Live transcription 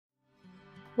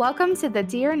Welcome to the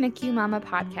Dear NICU Mama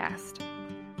podcast.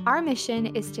 Our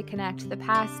mission is to connect the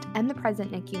past and the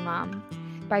present NICU mom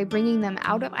by bringing them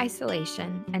out of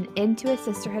isolation and into a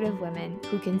sisterhood of women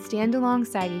who can stand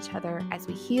alongside each other as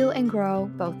we heal and grow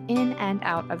both in and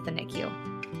out of the NICU.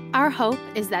 Our hope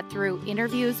is that through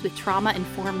interviews with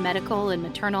trauma-informed medical and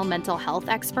maternal mental health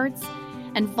experts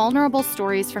and vulnerable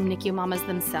stories from NICU mamas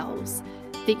themselves,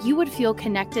 that you would feel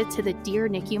connected to the Dear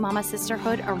NICU Mama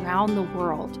sisterhood around the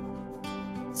world.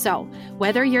 So,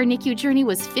 whether your NICU journey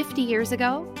was 50 years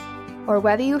ago, or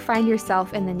whether you find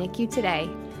yourself in the NICU today,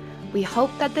 we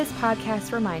hope that this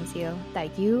podcast reminds you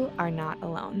that you are not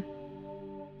alone.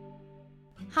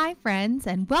 Hi, friends,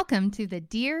 and welcome to the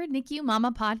Dear NICU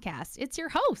Mama podcast. It's your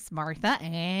hosts, Martha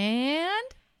and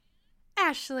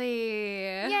Ashley.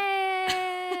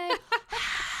 Yay!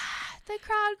 The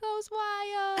crowd goes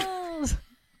wild.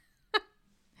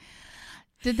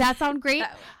 Did that sound great?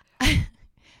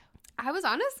 I was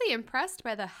honestly impressed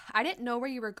by I didn't know where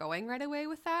you were going right away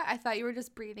with that. I thought you were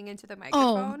just breathing into the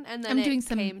microphone, and then it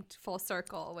came full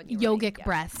circle when you were yogic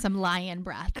breaths, some lion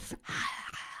breaths,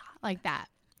 like that.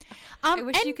 I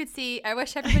wish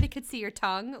everybody could see your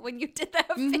tongue when you did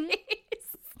that face.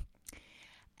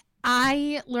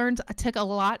 I took a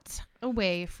lot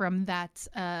away from that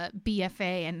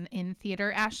BFA in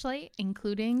theater, Ashley,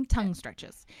 including tongue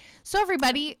stretches. So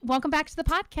everybody, welcome back to the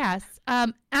podcast.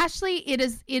 Ashley, it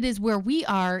is where we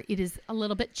are. It is a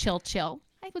little bit chill.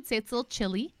 I would say it's a little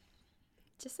chilly.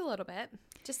 Just a little bit.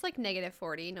 Just like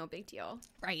 -40, no big deal.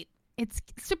 Right. It's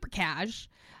super cash.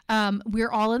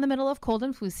 We're all in the middle of cold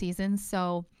and flu season.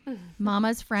 So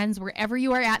mamas, friends, wherever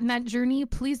you are at in that journey,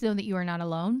 please know that you are not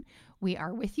alone. We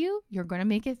are with you. You're going to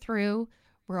make it through.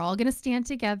 We're all going to stand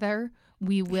together.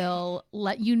 We will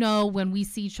let you know when we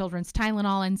see children's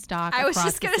Tylenol in stock. I was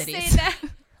just going to say that.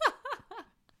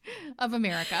 Of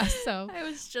America. So I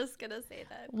was just going to say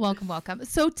that. Welcome.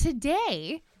 So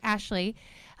today, Ashley,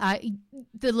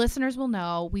 the listeners will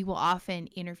know we will often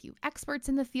interview experts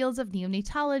in the fields of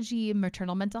neonatology,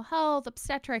 maternal mental health,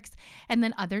 obstetrics, and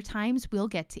then other times we'll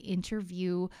get to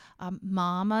interview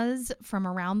mamas from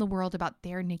around the world about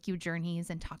their NICU journeys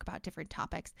and talk about different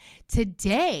topics.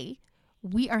 Today,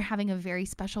 we are having a very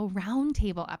special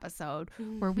roundtable episode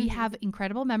where we have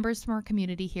incredible members from our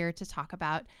community here to talk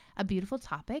about a beautiful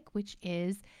topic, which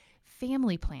is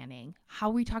family planning, how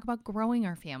we talk about growing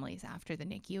our families after the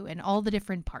NICU and all the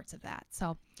different parts of that.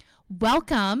 So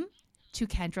welcome to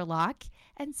Kendra Locke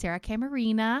and Sarah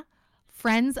Camarina,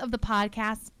 friends of the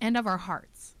podcast and of our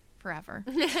hearts forever.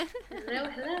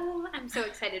 Hello. I'm so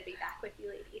excited to be back with you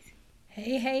ladies.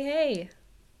 Hey.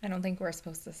 I don't think we're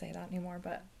supposed to say that anymore,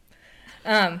 but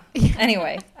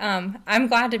anyway, I'm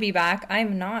glad to be back.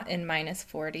 I'm not in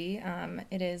 -40.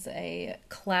 It is a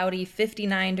cloudy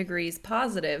 59 degrees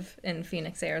positive in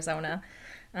Phoenix, Arizona.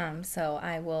 So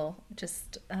I will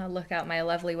just look out my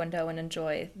lovely window and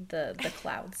enjoy the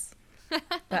clouds.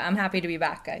 But I'm happy to be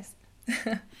back, guys.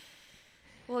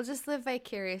 We'll just live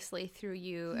vicariously through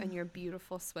you and your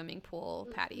beautiful swimming pool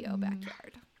patio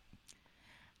backyard.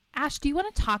 Ash, do you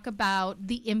want to talk about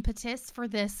the impetus for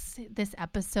this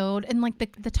episode and like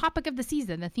the topic of the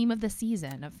season, the theme of the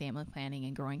season of family planning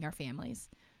and growing our families?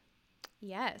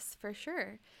 Yes, for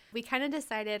sure. We kind of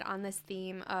decided on this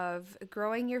theme of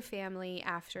growing your family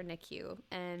after NICU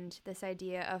and this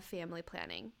idea of family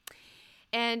planning.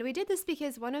 And we did this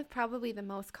because one of probably the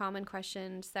most common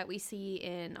questions that we see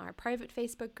in our private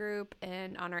Facebook group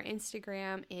and on our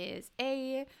Instagram is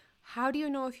A, how do you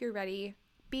know if you're ready?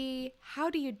 B, how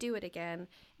do you do it again?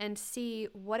 And C,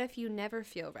 what if you never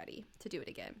feel ready to do it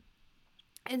again?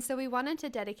 And so we wanted to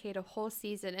dedicate a whole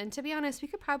season, and to be honest, we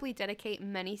could probably dedicate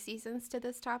many seasons to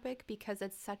this topic because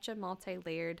it's such a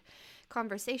multi-layered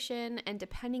conversation, and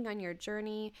depending on your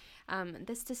journey,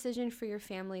 this decision for your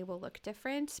family will look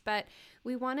different, but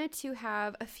we wanted to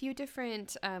have a few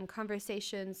different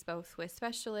conversations, both with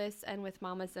specialists and with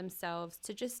mamas themselves,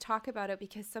 to just talk about it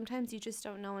because sometimes you just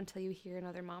don't know until you hear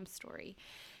another mom's story.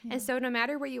 Yeah. And so no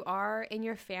matter where you are in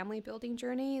your family building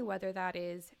journey, whether that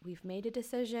is we've made a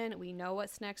decision, we know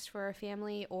what's next for our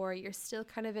family, or you're still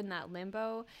kind of in that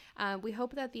limbo, we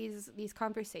hope that these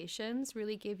conversations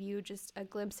really give you just a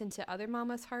glimpse into other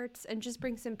mamas' hearts and just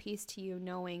bring some peace to you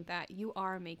knowing that you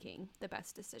are making the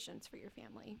best decisions for your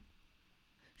family.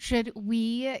 Should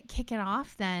we kick it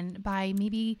off then by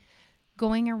maybe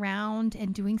going around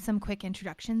and doing some quick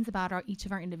introductions about each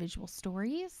of our individual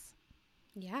stories?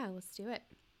 Yeah, let's do it.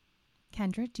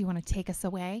 Kendra, do you want to take us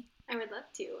away? I would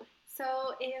love to.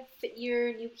 So if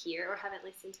you're new here or haven't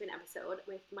listened to an episode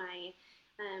with my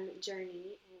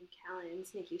journey and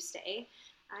Callan's NICU stay,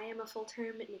 I am a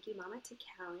full-term NICU mama to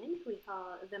Callan, who we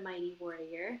call the Mighty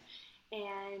Warrior.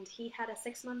 and he had a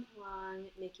 6-month-long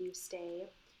NICU stay.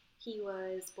 He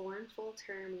was born full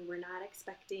term. We were not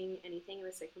expecting anything. It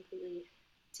was a completely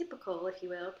typical, if you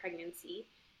will, pregnancy,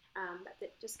 but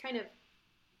that just kind of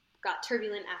got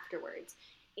turbulent afterwards.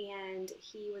 And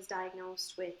he was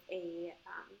diagnosed with a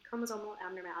chromosomal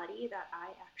abnormality that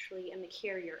I actually am the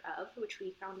carrier of, which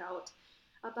we found out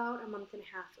about a month and a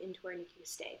half into our NICU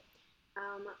stay.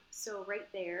 So right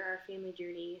there, our family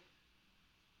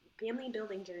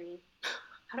building journey,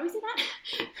 how do we say that?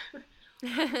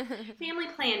 Family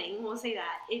planning, we'll say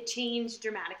that. It changed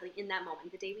dramatically in that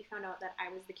moment. The day we found out that I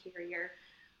was the carrier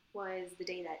was the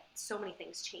day that so many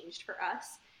things changed for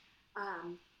us.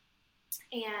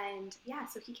 And yeah,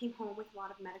 so he came home with a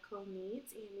lot of medical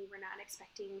needs, and we were not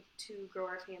expecting to grow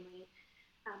our family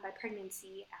by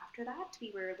pregnancy after that.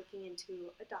 We were looking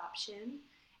into adoption,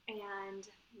 and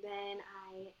then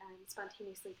I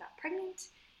spontaneously got pregnant,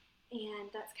 and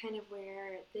that's kind of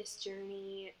where this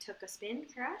journey took a spin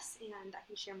for us, and I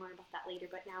can share more about that later.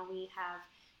 But now we have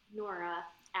Nora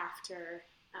after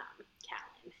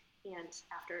Callan and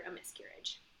after a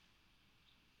miscarriage.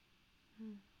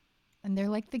 And they're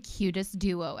like the cutest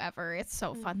duo ever. It's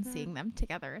so fun seeing them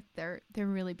together. They're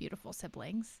really beautiful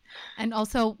siblings, and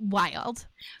also wild.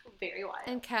 Very wild.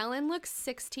 And Callan looks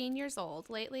 16 years old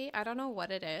lately. I don't know what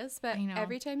it is, but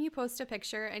every time you post a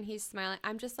picture and he's smiling,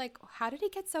 I'm just like, how did he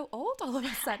get so old all of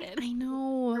a sudden? I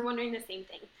know. We're wondering the same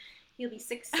thing. He'll be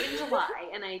 6 in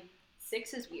July, and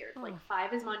 6 is weird. Like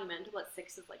 5 is monumental, but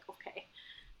 6 is like, okay,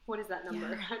 what is that number?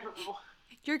 Yeah. I don't know.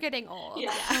 You're getting old.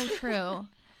 Yeah. So true.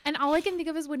 And all I can think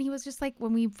of is when he was just like,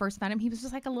 when we first met him, he was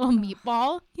just like a little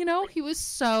meatball, you know? He was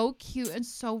so cute and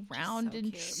so round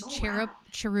and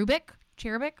cherubic.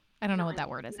 I don't know what that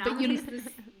word is. Now But he's this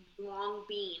long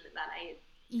bean that I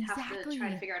have to try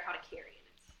to figure out how to carry.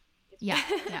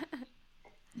 And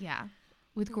Yeah.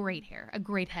 With great hair. A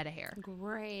great head of hair.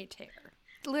 Great hair.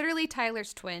 Literally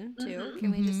Tyler's twin, too.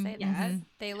 Can we just say that?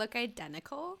 They look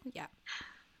identical. Yeah.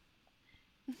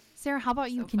 Sarah, how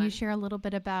about you? Can you share a little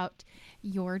bit about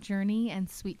your journey and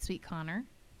sweet, sweet Connor?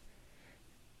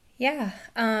 Yeah.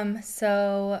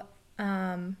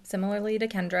 Similarly to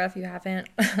Kendra, if you haven't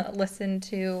listened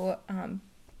to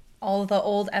all the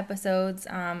old episodes,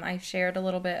 I've shared a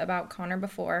little bit about Connor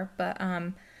before, but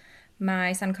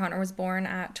my son Connor was born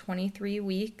at 23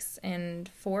 weeks and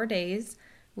 4 days.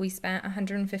 We spent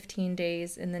 115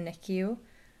 days in the NICU.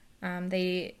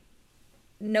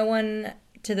 No one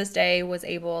to this day was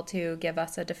able to give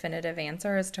us a definitive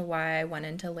answer as to why I went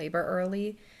into labor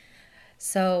early.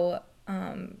 So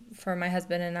for my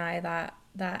husband and I,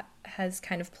 that has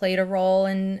kind of played a role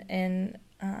in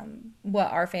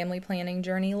what our family planning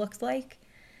journey looks like.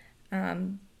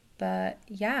 But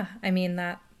yeah, I mean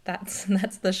that's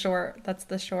the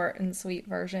short and sweet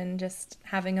version. Just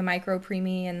having a micro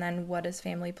preemie, and then what does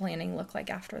family planning look like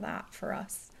after that for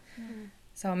us? Mm-hmm.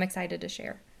 So I'm excited to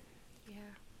share.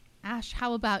 Ash,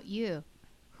 how about you?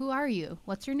 Who are you?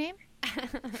 What's your name?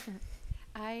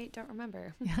 I don't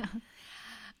remember.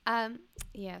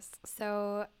 Yes.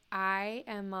 So I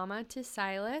am mama to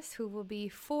Silas, who will be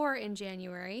 4 in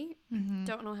January. Mm-hmm.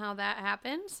 Don't know how that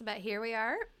happened, but here we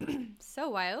are. So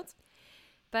wild.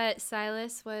 But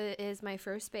Silas is my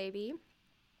first baby,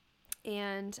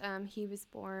 and he was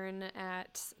born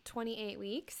at 28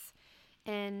 weeks,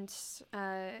 and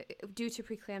due to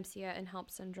preeclampsia and HELLP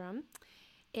syndrome.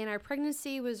 And our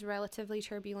pregnancy was relatively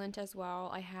turbulent as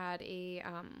well. I had a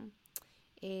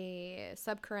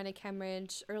subchorionic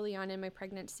hemorrhage early on in my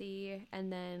pregnancy,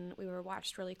 and then we were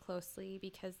watched really closely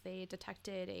because they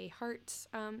detected a heart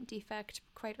defect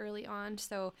quite early on.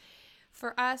 So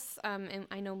for us, and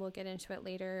I know we'll get into it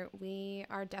later, we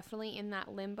are definitely in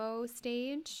that limbo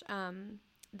stage.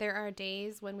 There are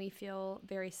days when we feel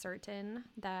very certain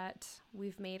that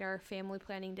we've made our family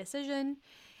planning decision.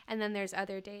 And then there's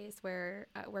other days where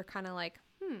we're kind of like,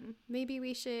 maybe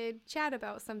we should chat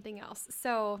about something else.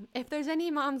 So if there's any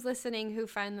moms listening who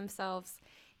find themselves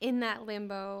in that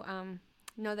limbo,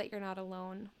 know that you're not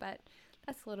alone. But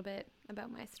that's a little bit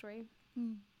about my story.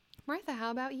 Martha,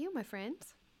 how about you, my friend?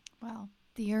 Well,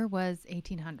 the year was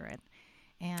 1800.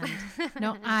 And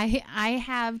no, I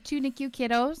have 2 NICU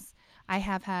kiddos. I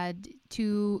have had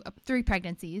 3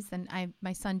 pregnancies, and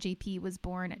my son JP was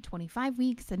born at 25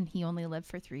 weeks, and he only lived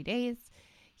for 3 days.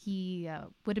 He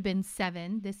would have been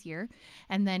 7 this year,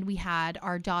 and then we had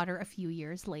our daughter a few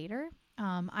years later.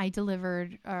 I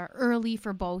delivered early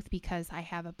for both because I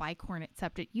have a bicornate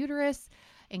septate uterus,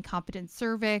 incompetent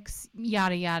cervix,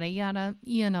 yada yada yada.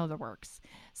 You know the works.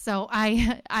 So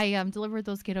I delivered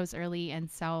those kiddos early,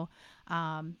 and so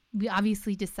we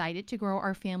obviously decided to grow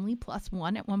our family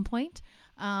 +1 at one point.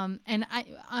 And I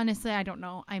honestly, I don't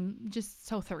know. I'm just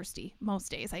so thirsty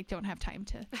most days. I don't have time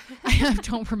to, I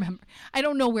don't remember. I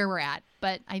don't know where we're at,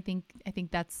 but I think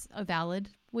that's a valid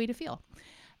way to feel.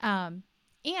 And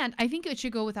I think it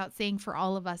should go without saying for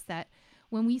all of us that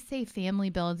when we say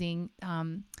family building,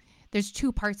 there's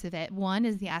two parts of it. One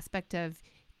is the aspect of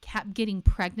getting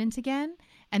pregnant again.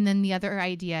 And then the other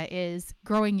idea is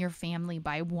growing your family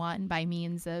by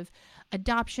means of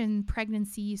adoption,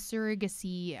 pregnancy,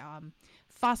 surrogacy,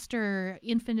 foster,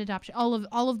 infant adoption,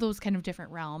 all of those kind of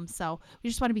different realms. So we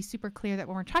just want to be super clear that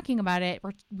when we're talking about it,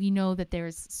 we know that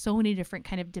there's so many different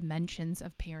kind of dimensions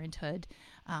of parenthood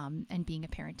and being a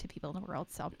parent to people in the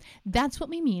world. So that's what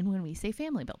we mean when we say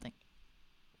family building.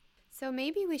 So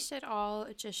maybe we should all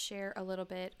just share a little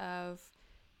bit of,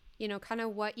 kind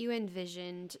of what you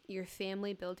envisioned your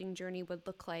family building journey would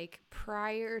look like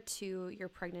prior to your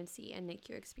pregnancy and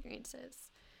NICU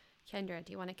experiences. Kendra,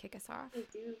 do you want to kick us off? I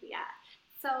do, yeah.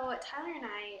 So Tyler and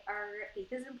our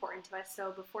faith is important to us.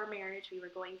 So before marriage, we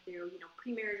were going through,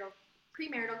 premarital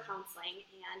counseling,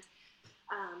 and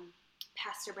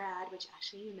Pastor Brad, which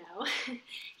actually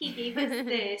he gave us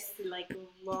this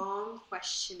long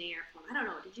questionnaire form. I don't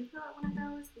know. Did you fill out one of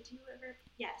those? Did you ever?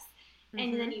 Yes. Mm-hmm.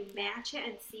 And then you match it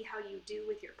and see how you do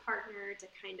with your partner to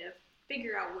kind of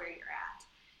figure out where you're at.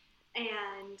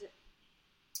 And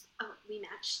we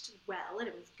matched well, and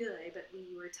it was good, but we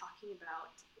were talking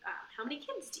about how many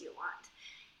kids do you want?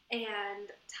 And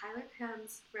Tyler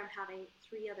comes from having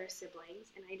 3 other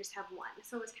siblings, and I just have 1.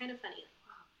 So it was kind of funny.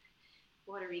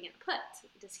 What are we going to put?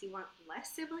 Does he want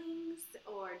less siblings?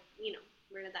 Or,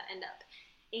 where did that end up?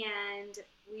 And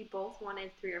we both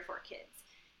wanted 3 or 4 kids.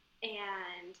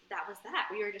 And that was that.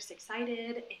 We were just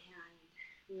excited, and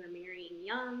we were marrying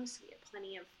young, so we had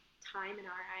plenty of time in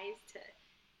our eyes to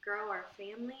grow our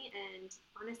family. And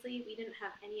honestly, we didn't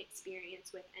have any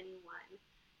experience with anyone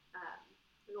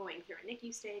going through a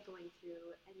NICU stay, going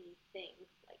through anything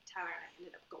like Tyler and I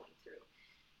ended up going through.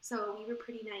 So we were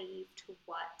pretty naive to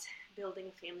what building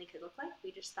a family could look like.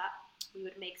 We just thought we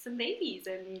would make some babies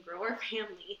and grow our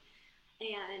family.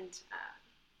 And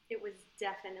it was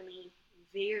definitely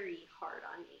very hard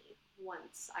on me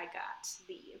once I got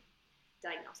the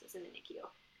diagnosis in the NICU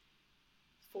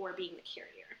for being the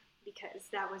carrier, because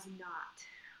that was not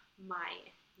my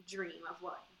dream of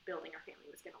what building our family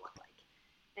was going to look like.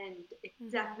 And it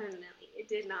definitely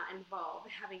did not involve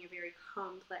having a very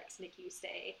complex NICU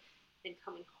stay and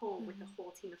coming home with a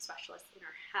whole team of specialists in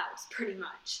our house, pretty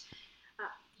much.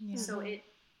 So it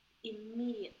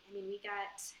immediately,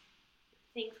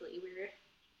 thankfully,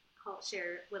 I'll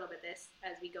share a little bit of this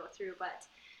as we go through, but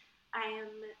I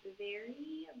am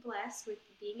very blessed with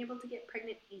being able to get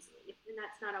pregnant easily. And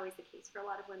that's not always the case for a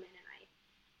lot of women, and I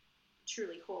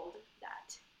truly hold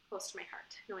that close to my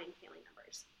heart, knowing family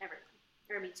members,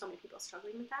 so many people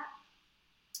struggling with that.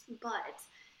 But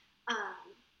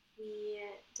we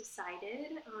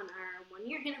decided on our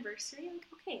 1-year anniversary,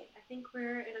 okay, I think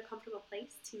we're in a comfortable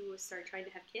place to start trying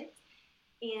to have kids.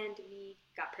 And we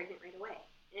got pregnant right away.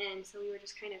 And so we were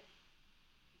just kind of,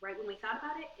 right when we thought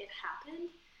about it, it happened.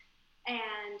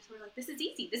 And so we're like, this is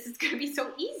easy. This is going to be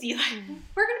so easy.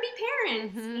 We're going to be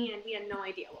parents. And we had no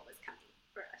idea what was coming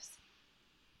for us.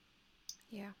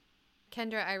 Yeah.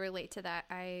 Kendra, I relate to that.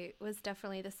 I was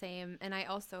definitely the same. And I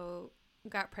also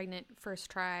got pregnant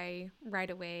first try right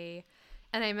away.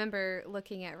 And I remember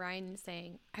looking at Ryan and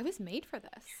saying, I was made for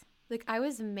this. I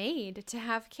was made to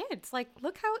have kids.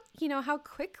 Look how, how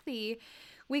quickly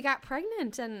we got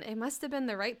pregnant, and it must have been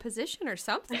the right position or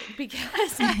something,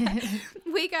 because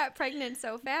we got pregnant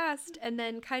so fast. And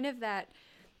then kind of that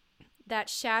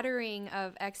shattering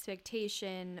of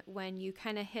expectation when you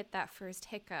kind of hit that first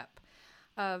hiccup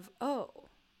of, oh,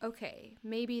 okay,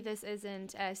 maybe this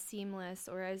isn't as seamless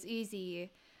or as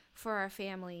easy for our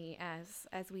family as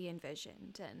we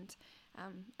envisioned. And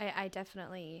I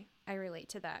definitely relate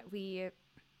to that. We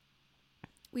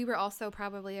were also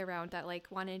probably around that,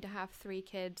 wanting to have 3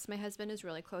 kids. My husband is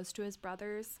really close to his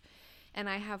brothers, and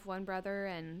I have 1 brother,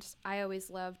 and I always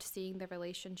loved seeing the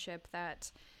relationship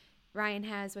that Ryan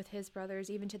has with his brothers.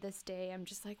 Even to this day, I'm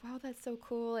just like, wow, that's so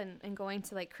cool. And going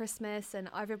to Christmas and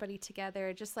everybody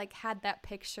together, just had that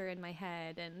picture in my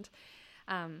head. And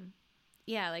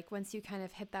once you kind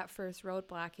of hit that first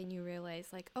roadblock and you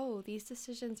realize oh, these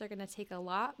decisions are going to take a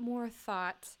lot more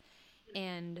thought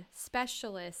and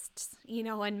specialists,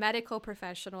 and medical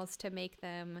professionals to make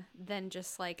them than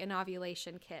just an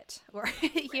ovulation kit or,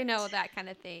 that kind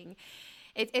of thing.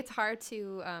 It's hard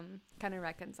to kind of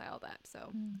reconcile that. So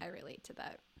I relate to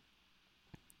that.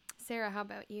 Sarah, how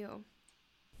about you?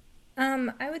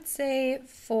 I would say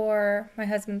for my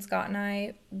husband Scott and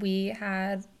I, we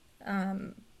had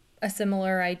a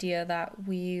similar idea that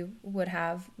we would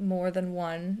have more than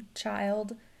one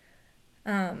child.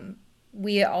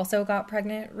 We also got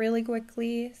pregnant really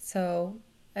quickly. So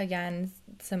again,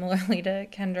 similarly to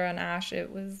Kendra and Ash,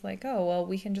 it was like, oh, well,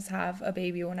 we can just have a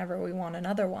baby whenever we want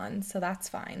another one. So that's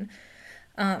fine.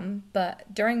 But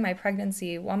during my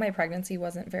pregnancy, while my pregnancy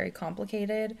wasn't very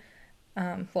complicated,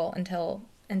 well, until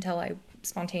I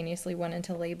spontaneously went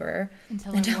into labor.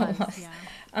 Until it was.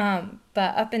 Yeah.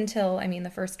 But up until,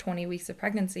 the first 20 weeks of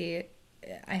pregnancy,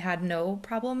 I had no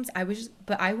problems. I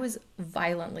was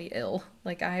violently ill.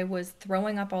 Like, I was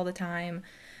throwing up all the time.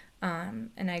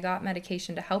 And I got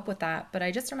medication to help with that. But I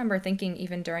just remember thinking,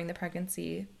 even during the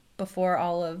pregnancy, before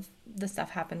all of the stuff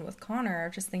happened with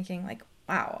Connor, just thinking like,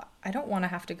 wow, I don't want to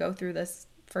have to go through this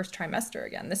first trimester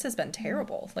again. This has been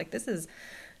terrible. Like, this is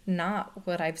not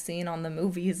what I've seen on the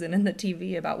movies and in the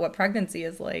TV about what pregnancy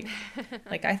is like.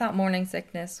 Like, I thought morning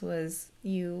sickness was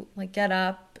you like get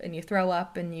up and you throw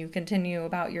up and you continue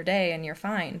about your day and you're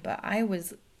fine. But I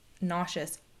was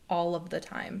nauseous all of the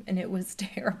time, and it was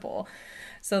terrible.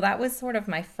 So that was sort of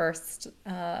my first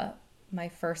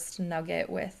nugget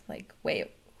with like,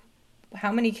 wait,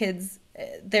 how many kids?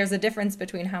 There's a difference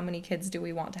between how many kids do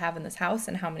we want to have in this house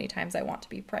and how many times I want to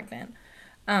be pregnant.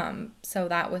 So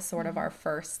that was sort of our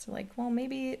first, like, well,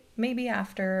 maybe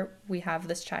after we have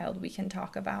this child, we can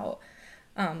talk about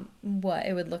what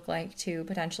it would look like to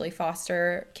potentially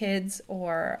foster kids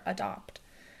or adopt.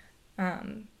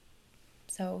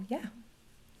 So yeah.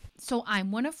 So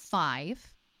I'm one of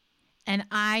 5, and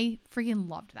I freaking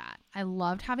loved that. I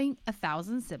loved having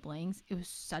 1,000 siblings. It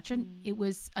was it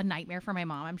was a nightmare for my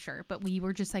mom, I'm sure, but we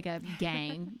were just like a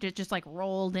gang, just like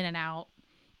rolled in and out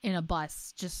in a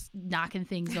bus, just knocking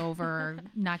things over,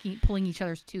 pulling each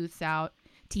other's teeth out.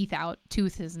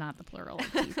 Tooth is not the plural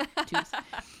of teeth.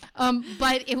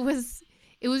 But it was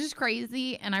just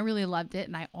crazy, and I really loved it,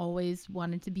 and I always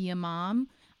wanted to be a mom.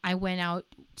 I went out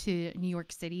to New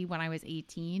York City when I was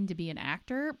 18 to be an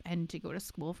actor and to go to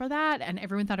school for that. And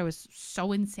everyone thought I was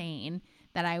so insane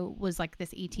that I was like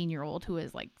this 18-year-old who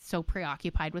is like so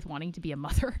preoccupied with wanting to be a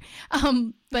mother.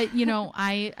 But,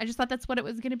 I just thought that's what it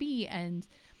was going to be. And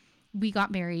we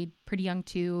got married pretty young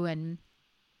too. And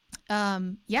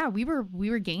we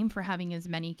were game for having as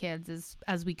many kids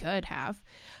as we could have.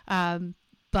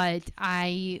 But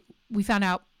we found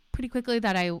out pretty quickly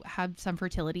that I had some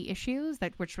fertility issues,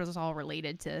 which was all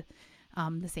related to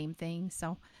the same thing.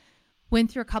 So went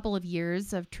through a couple of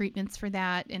years of treatments for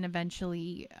that, and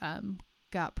eventually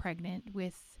got pregnant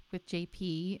with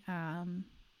JP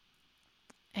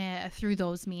through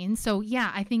those means. So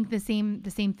yeah, I think the same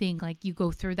thing. Like, you go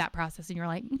through that process and you're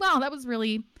like, wow, that was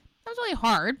really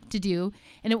hard to do,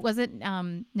 and it wasn't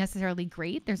necessarily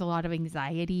great. There's a lot of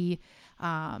anxiety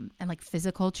and like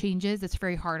physical changes. It's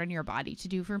very hard on your body to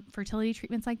do for fertility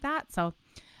treatments like that. So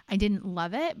I didn't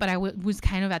love it, but I was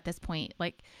kind of at this point,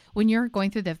 like, when you're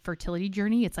going through the fertility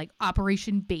journey, it's like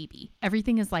Operation Baby.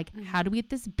 Everything is like, how do we get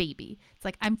this baby? It's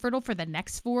like, I'm fertile for the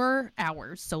next 4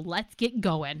 hours, so let's get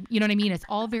going. You know what I mean? It's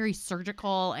all very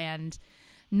surgical, and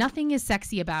nothing is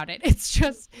sexy about it. It's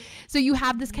just, so you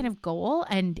have this kind of goal,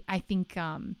 and I think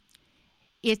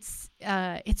it's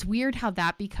weird how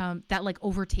that like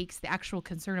overtakes the actual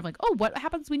concern of like, oh, what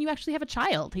happens when you actually have a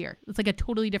child here? It's like a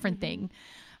totally different thing.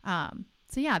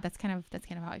 So yeah, that's kind of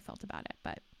how I felt about it.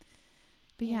 But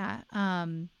yeah,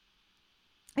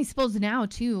 I suppose now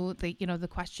too, the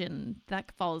question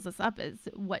that follows us up is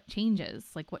what changes,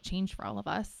 like what changed for all of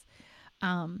us.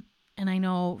 And I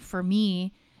know for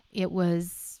me, it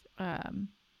was,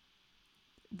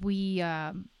 we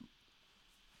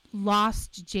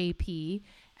lost JP.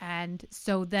 And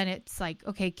so then it's like,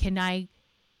 okay, can I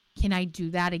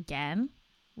do that again?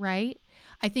 Right.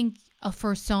 I think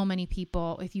for so many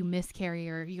people, if you miscarry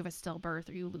or you have a stillbirth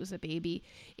or you lose a baby,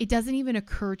 it doesn't even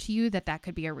occur to you that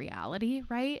could be a reality.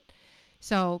 Right.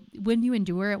 So when you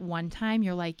endure it one time,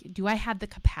 you're like, do I have the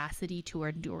capacity to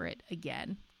endure it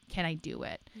again? Can I do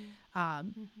it?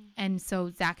 And so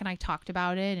Zach and I talked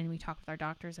about it, and we talked with our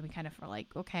doctors, and we kind of were like,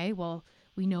 okay, well,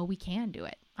 we know we can do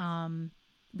it.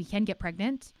 We can get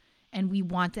pregnant, and we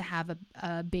want to have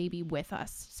a baby with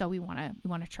us. So we want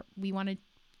to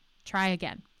try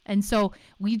again. And so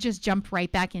we just jumped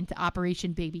right back into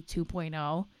Operation Baby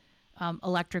 2.0,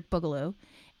 Electric Boogaloo.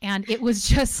 And it was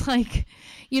just like,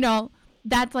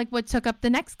 that's like what took up the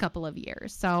next couple of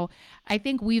years. So I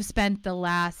think we've spent the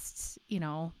last,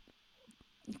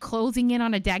 closing in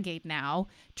on a decade now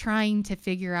trying to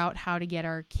figure out how to get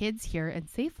our kids here and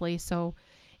safely. So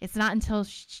it's not until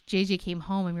JJ came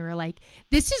home and we were like,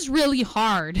 this is really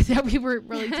hard, that we were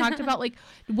really talked about, like,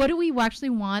 what do we actually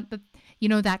want? But, You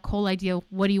know, that whole idea,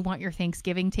 what do you want your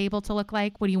Thanksgiving table to look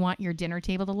like? What do you want your dinner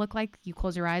table to look like? You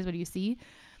close your eyes, what do you see?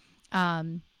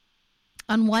 On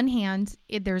one hand,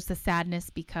 there's the sadness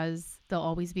because there'll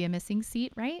always be a missing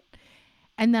seat, right?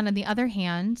 And then on the other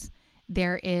hand,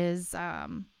 there is,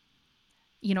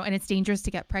 you know, and it's dangerous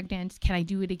to get pregnant. Can I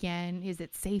do it again? Is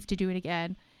it safe to do it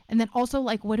again? And then also,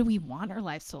 like, what do we want our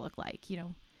lives to look like, you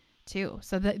know, too?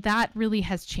 So that really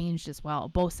has changed as well.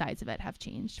 Both sides of it have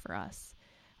changed for us.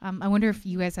 I wonder if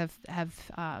you guys have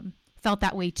felt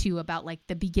that way too, about like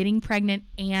the beginning pregnant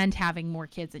and having more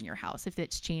kids in your house, if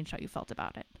it's changed how you felt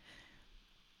about it.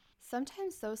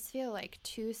 Sometimes those feel like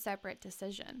two separate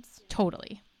decisions.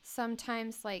 Totally.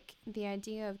 Sometimes like the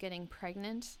idea of getting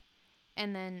pregnant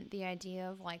and then the idea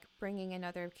of like bringing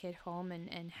another kid home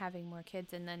and having more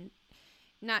kids, and then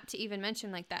not to even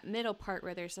mention like that middle part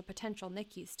where there's a potential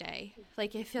NICU stay.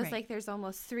 Like it feels like there's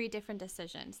almost three different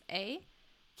decisions.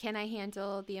 Can I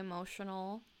handle the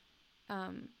emotional,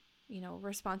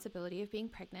 responsibility of being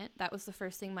pregnant? That was the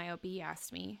first thing my OB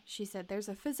asked me. She said, there's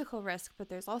a physical risk, but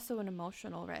there's also an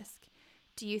emotional risk.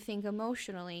 Do you think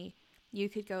emotionally you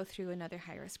could go through another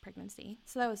high-risk pregnancy?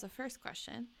 So that was the first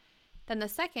question. Then the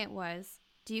second was,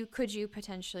 could you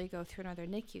potentially go through another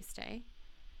NICU stay?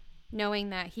 Knowing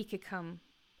that he could come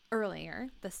earlier,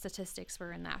 the statistics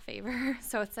were in that favor.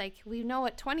 So it's like, we know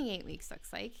what 28 weeks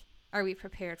looks like. Are we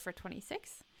prepared for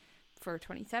 26, for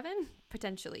 27,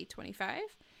 potentially 25?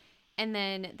 And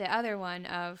then the other one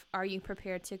of, are you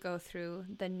prepared to go through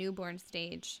the newborn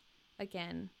stage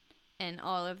again and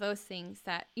all of those things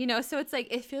that, you know, so it's like,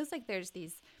 it feels like there's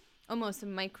these almost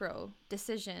micro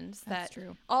decisions that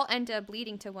all end up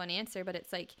leading to one answer, but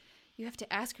it's like you have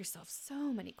to ask yourself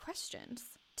so many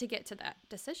questions to get to that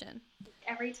decision.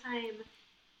 Every time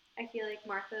I feel like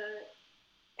Martha,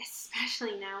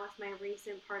 especially now with my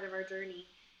recent part of our journey,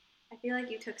 I feel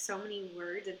like you took so many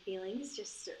words and feelings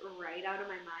just right out of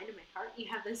my mind and my heart. You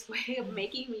have this way of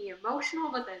making me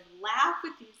emotional, but then laugh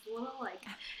with these little, like,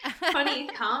 funny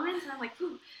comments. And I'm like,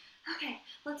 ooh, okay,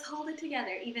 let's hold it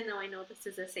together, even though I know this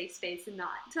is a safe space and not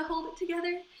to hold it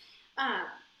together.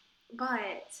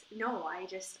 But no, I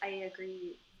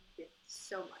agree with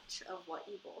so much of what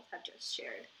you both have just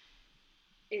shared.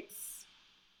 It's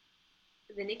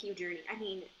the NICU journey. I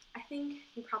mean, I think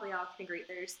you probably all can agree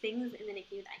there's things in the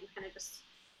NICU that you kind of just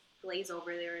glaze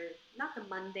over. They're not the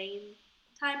mundane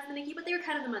times in the NICU, but they're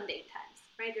kind of the mundane times,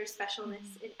 right? There's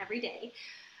specialness in every day,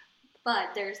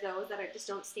 but there's those that just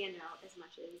don't stand out as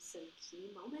much as some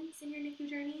key moments in your NICU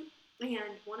journey.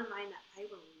 And one of mine that I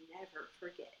will never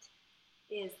forget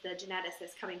is the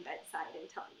geneticist coming bedside and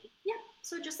telling me,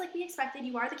 so just like we expected,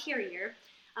 you are the carrier.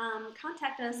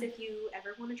 Contact us if you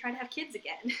ever want to try to have kids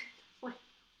again. What?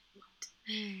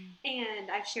 And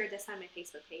I've shared this on my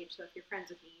Facebook page, so if you're friends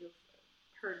with me, you've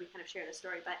heard me kind of share this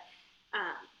story. But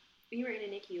we were in a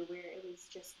NICU where it was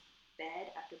just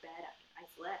bed after bed after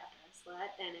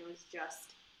isolette, and it was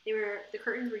just, the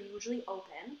curtains were usually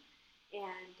open.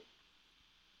 And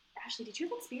Ashley, did you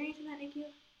have experience in that NICU?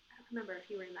 I don't remember if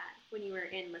you were in that when you were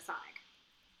in Masonic.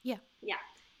 Yeah.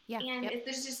 And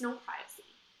there's just no privacy.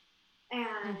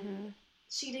 And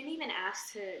she didn't even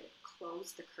ask to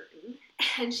close the curtain,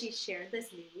 and she shared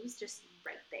this news just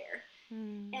right there.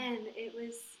 And it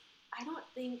was, I don't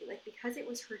think, like, because it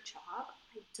was her job,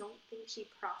 I don't think she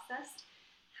processed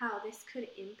how this could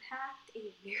impact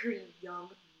a very young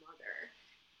mother.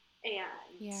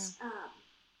 And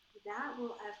that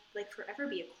will have, like, forever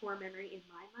be a core memory in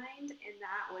my mind, and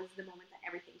that was the moment that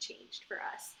everything changed for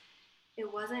us. It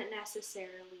wasn't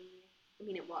necessarily, I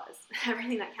mean, it was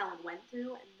everything that Kellen went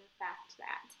through, and the fact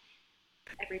that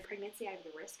every pregnancy I have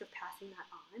the risk of passing that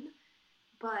on,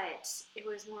 but it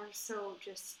was more so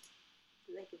just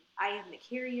like, I am the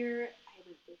carrier. I have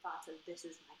the thoughts of, this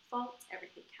is my fault.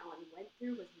 Everything Kellen went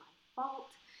through was my fault.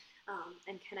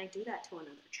 And can I do that to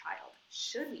another child?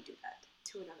 Should we do that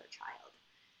to another child?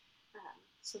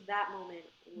 So that moment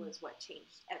was what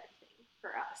changed everything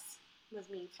for us, was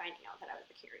me finding out that I was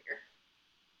the carrier.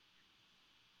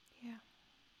 Yeah.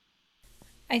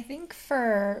 I think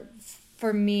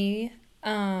for me,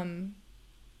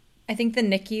 I think the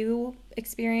NICU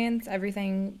experience,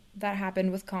 everything that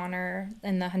happened with Connor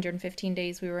and the 115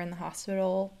 days we were in the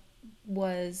hospital,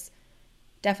 was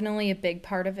definitely a big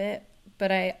part of it.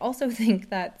 But I also think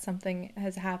that something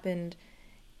has happened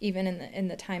even in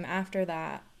the time after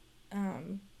that,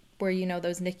 where, you know,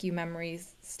 those NICU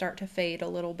memories start to fade a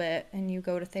little bit, and you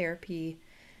go to therapy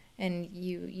and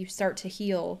you start to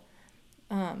heal.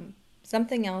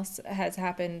 Something else has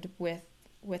happened with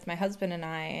my husband and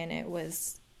I, and it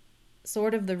was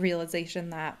sort of the realization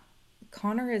that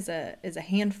Connor is a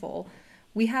handful.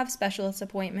 We have specialist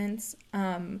appointments,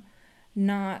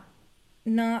 not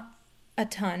a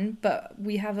ton, but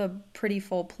we have a pretty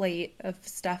full plate of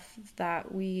stuff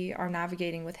that we are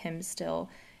navigating with him still.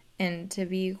 And to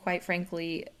be quite frank,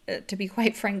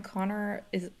 Connor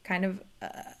is kind of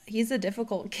he's a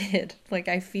difficult kid. Like,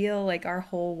 I feel like our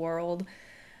whole world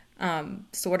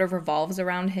sort of revolves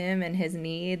around him and his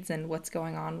needs and what's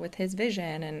going on with his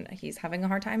vision, and he's having a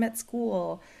hard time at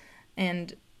school.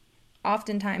 And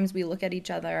oftentimes we look at each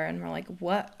other and we're like,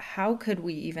 how could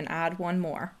we even add one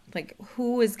more? Like,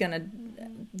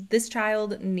 this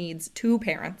child needs 2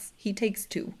 parents. He takes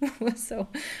 2. So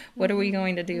what are we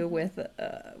going to do with,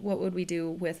 what would we do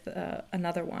with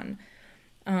another one?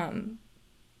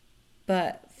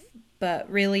 But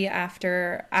really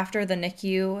after the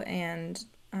NICU and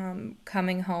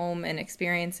coming home and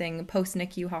experiencing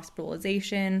post-NICU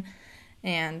hospitalization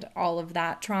and all of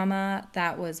that trauma,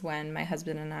 that was when my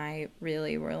husband and I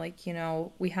really were like,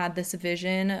 we had this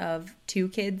vision of 2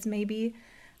 kids maybe.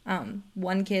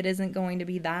 1 kid isn't going to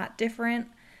be that different.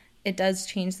 It does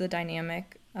change the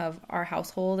dynamic of our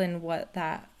household and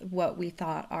what we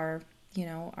thought our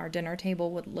dinner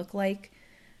table would look like.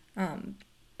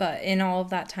 But in all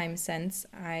of that time since,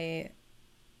 I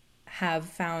have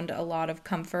found a lot of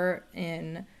comfort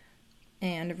in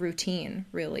and routine,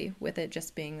 really, with it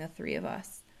just being the 3 of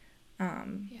us.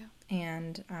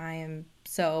 And I am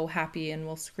so happy and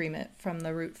will scream it from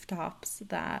the rooftops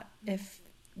that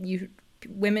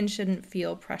women shouldn't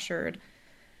feel pressured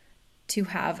to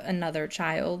have another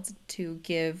child, to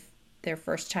give their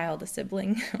first child a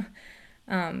sibling.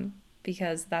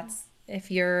 Because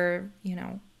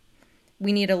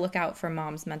we need to look out for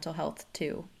mom's mental health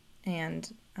too.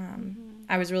 And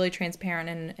I was really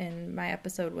transparent in my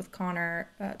episode with Connor,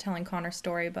 telling Connor's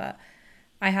story, but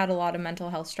I had a lot of mental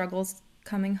health struggles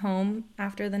coming home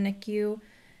after the NICU,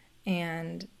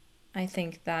 and I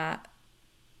think that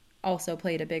also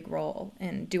played a big role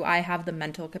in, do I have the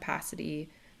mental capacity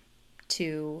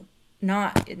to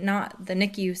not the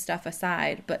NICU stuff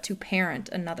aside, but to parent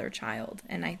another child?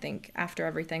 And I think after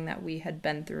everything that we had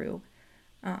been through,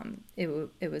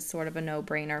 it was sort of a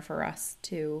no-brainer for us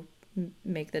to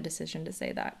make the decision to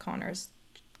say that Connor's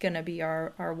gonna be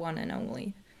our one and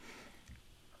only.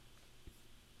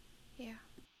 Yeah.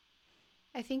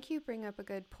 I think you bring up a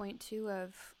good point too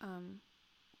of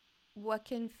what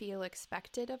can feel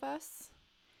expected of us.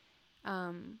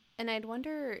 And I'd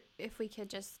wonder if we could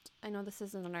just, I know this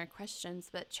isn't on our questions,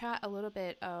 but chat a little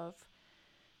bit of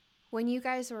when you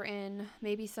guys were in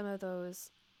maybe some of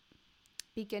those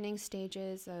beginning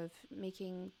stages of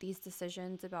making these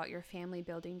decisions about your family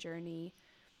building journey,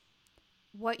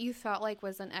 what you felt like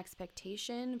was an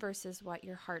expectation versus what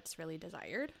your hearts really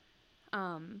desired,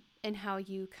 and how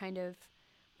you kind of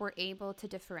were able to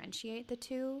differentiate the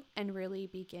two and really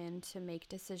begin to make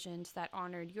decisions that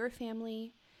honored your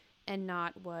family and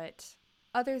not what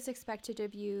others expected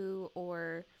of you,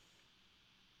 or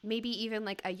maybe even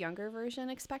like a younger version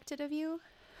expected of you,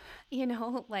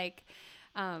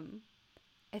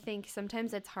 I think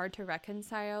sometimes it's hard to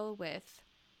reconcile with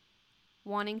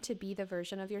wanting to be the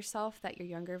version of yourself that your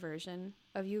younger version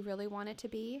of you really wanted to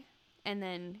be, and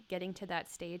then getting to that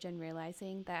stage and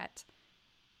realizing that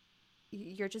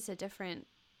you're just a different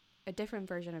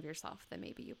version of yourself than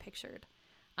maybe you pictured.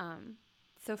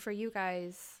 So for you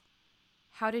guys,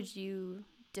 how did you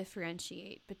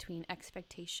differentiate between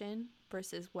expectation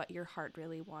versus what your heart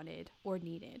really wanted or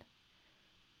needed?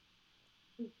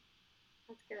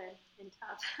 That's good and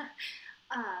tough.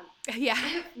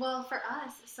 Yeah. Well, for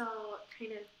us, so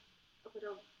kind of a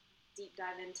little deep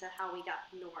dive into how we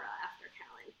got Nora after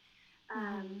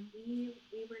Callan. We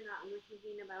were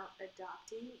thinking about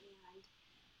adopting, and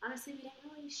honestly, we didn't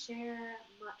really share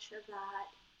much of that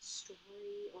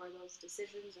story or those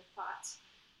decisions or thoughts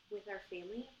with our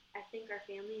family. I think our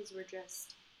families were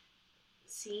just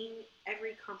seeing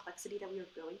every complexity that we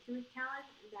were going through with Callan,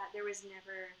 that there was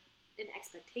never an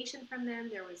expectation from them.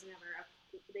 There was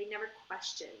they never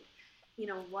questioned,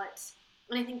 what,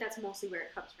 and I think that's mostly where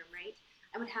it comes from, right?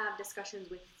 I would have discussions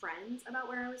with friends about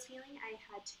where I was feeling. I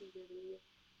had to really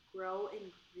grow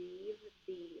and grieve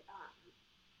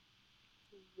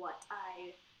what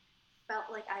I felt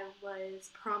like I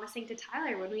was promising to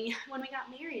Tyler when we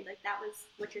got married. Like, that was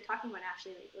what you're talking about,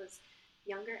 Ashley. Like, those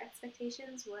younger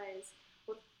expectations was,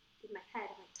 well, in my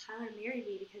head, I'm like, Tyler married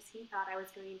me because he thought I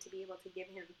was going to be able to give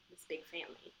him this big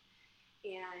family.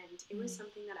 And it was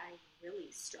something that I really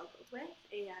struggled with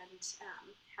and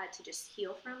had to just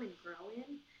heal from and grow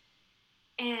in.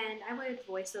 And I would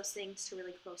voice those things to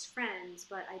really close friends,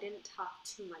 but I didn't talk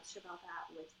too much about that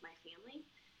with my family.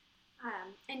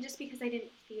 And just because I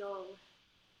didn't feel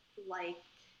like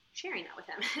sharing that with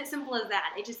them, as simple as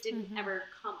that, it just didn't ever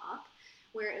come up.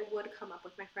 where it would come up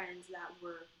with my friends that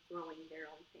were growing their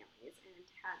own families and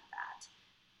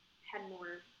had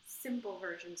more simple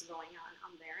versions going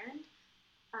on their end.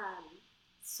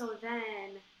 So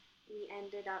then we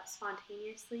ended up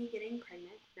spontaneously getting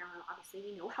pregnant. Now, obviously,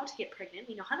 we know how to get pregnant.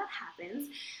 We know how that happens.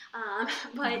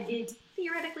 But it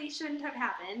theoretically shouldn't have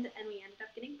happened, and we ended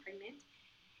up getting pregnant.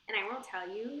 And I will tell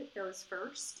you, those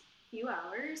first few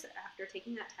hours after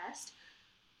taking that test,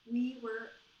 we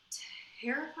were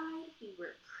terrified. We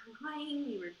were crying.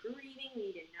 We were grieving.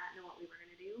 We did not know what we were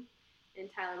going to do.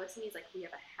 And Tyler looks at me, he's like, we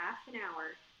have a half an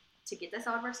hour to get this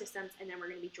out of our systems, and then we're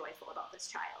going to be joyful about this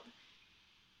child.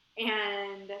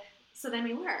 And so then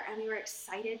we were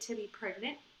excited to be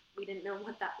pregnant. We didn't know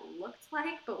what that looked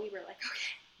like, but we were like,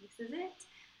 okay, this is it.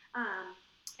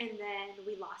 And then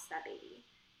we lost that baby.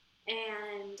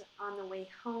 And on the way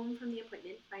home from the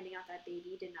appointment, finding out that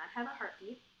baby did not have a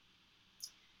heartbeat,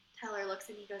 Tyler looks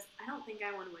and he goes, I don't think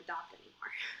I want to adopt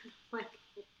anymore. I'm like,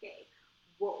 okay,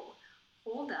 whoa,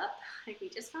 hold up. Like, we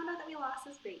just found out that we lost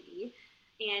this baby,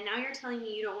 and now you're telling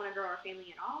me you don't want to grow our family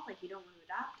at all? Like, you don't want to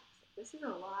adopt? This is a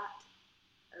lot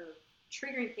of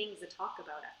triggering things to talk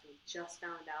about after we just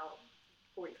found out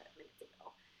 45 minutes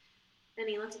ago. And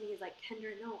he looked at me, he's like,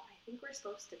 Kendra, no, I think we're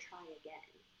supposed to try again.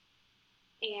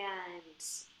 And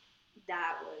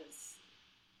that was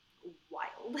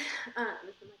wild. I'm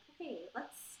like, okay,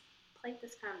 let's play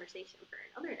this conversation for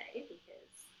another day,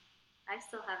 because I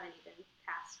still haven't even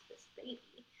passed this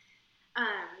baby.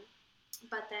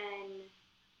 But then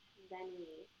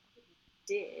we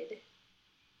did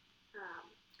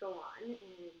go on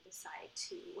and decide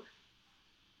to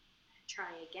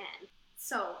try again.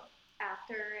 So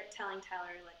after telling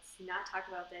Tyler, let's not talk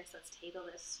about this, let's table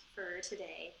this for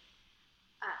today,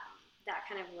 that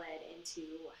kind of led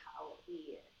into how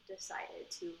we decided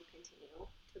to continue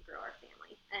to grow our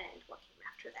family and what came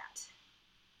after that.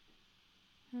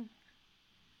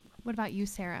 What about you,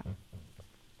 Sarah?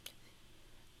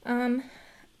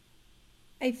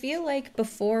 I feel like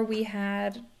before we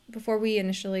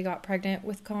initially got pregnant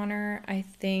with Connor, I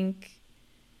think,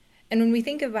 and when we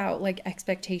think about like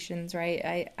expectations,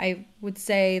 right, I would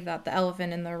say that the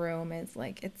elephant in the room is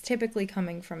like, it's typically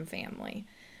coming from family.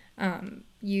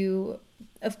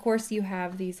 Of course you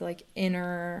have these like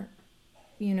inner,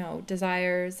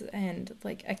 desires and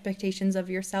like expectations of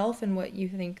yourself and what you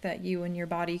think that you and your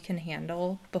body can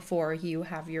handle before you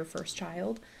have your first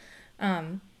child.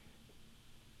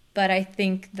 But I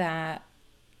think that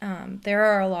there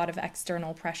are a lot of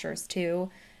external pressures too,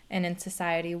 and in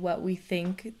society what we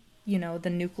think, the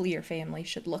nuclear family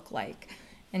should look like.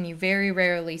 And you very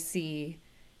rarely see,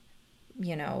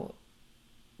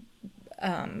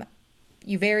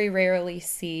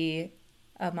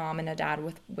 a mom and a dad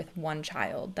with one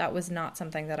child. That was not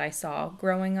something that I saw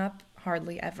growing up,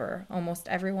 hardly ever. Almost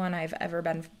everyone I've ever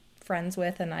been friends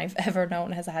with and I've ever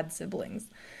known has had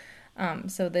siblings.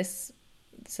 So this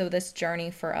journey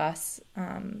for us,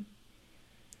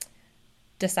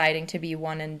 deciding to be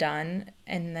one and done,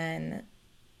 and then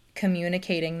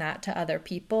communicating that to other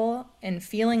people and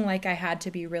feeling like I had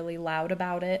to be really loud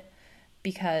about it,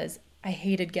 because I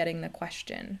hated getting the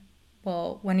question,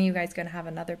 well, when are you guys going to have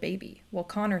another baby? Well,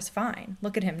 Connor's fine.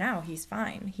 Look at him now. He's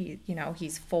fine.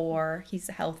 He's 4, he's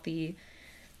healthy,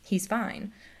 he's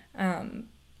fine.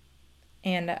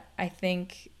 And I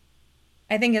think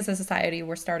as a society,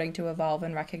 we're starting to evolve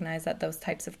and recognize that those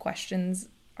types of questions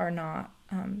are not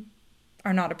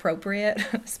appropriate,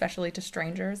 especially to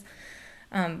strangers.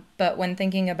 But when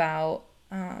thinking about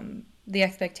the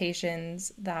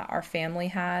expectations that our family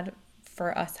had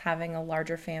for us having a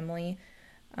larger family,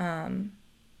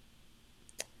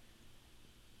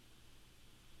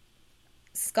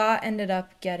 Scott ended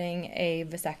up getting a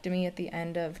vasectomy at the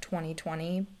end of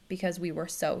 2020 because we were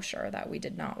so sure that we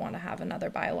did not want to have another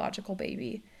biological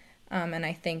baby. And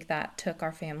I think that took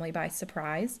our family by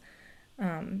surprise.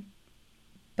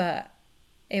 But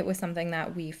it was something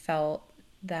that we felt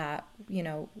that,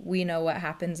 we know what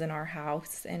happens in our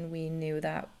house, and we knew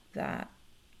that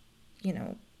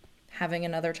having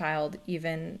another child,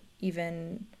 even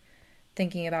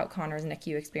thinking about Connor's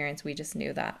NICU experience, we just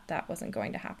knew that that wasn't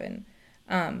going to happen.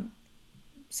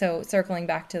 So circling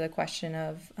back to the question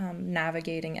of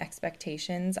navigating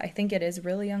expectations, I think it is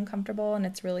really uncomfortable and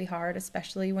it's really hard,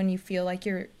 especially when you feel like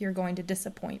you're going to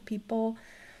disappoint people.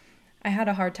 I had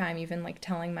a hard time even like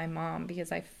telling my mom,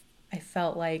 because I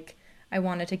felt like I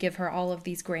wanted to give her all of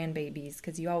these grandbabies,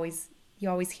 because you always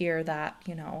hear that,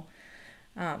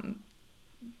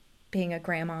 being a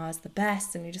grandma is the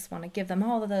best and you just want to give them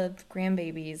all of the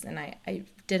grandbabies. And I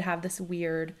did have this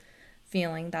weird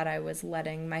feeling that I was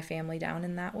letting my family down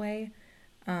in that way.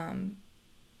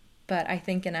 But but I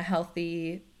think in a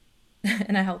healthy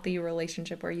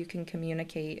relationship where you can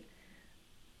communicate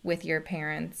with your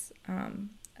parents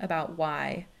about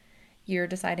why you're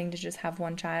deciding to just have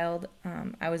one child,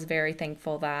 I was very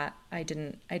thankful that I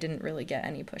didn't really get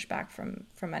any pushback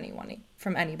from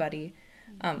anybody.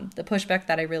 The pushback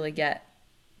that I really get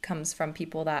comes from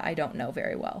people that I don't know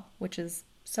very well, which is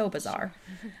so bizarre.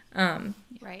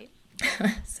 Right.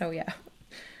 So yeah.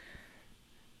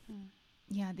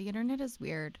 Yeah, the internet is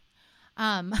weird.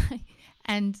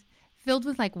 And filled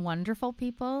with like wonderful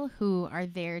people who are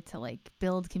there to like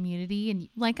build community, and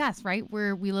like us, right?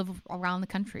 We live around the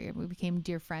country and we became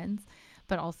dear friends,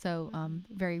 but also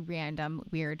very random,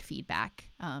 weird feedback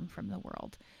from the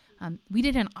world. We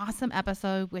did an awesome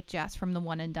episode with Jess from the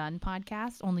One and Done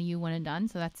podcast, Only You One and Done.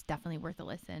 So that's definitely worth a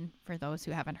listen for those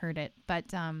who haven't heard it. But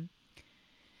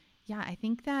yeah, I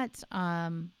think that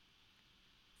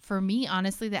for me,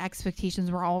 honestly, the expectations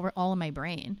were all in my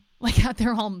brain. Like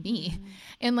they're all me.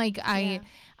 And like I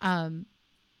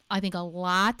think a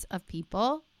lot of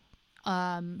people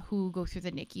who go through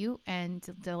the NICU and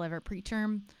deliver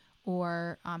preterm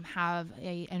or have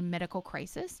a medical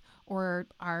crisis or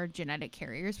are genetic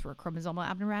carriers for a chromosomal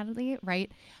abnormality,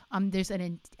 right? There's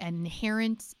an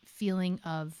inherent feeling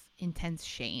of intense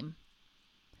shame,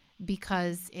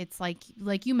 because it's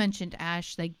like you mentioned,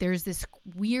 Ash, like there's this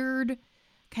weird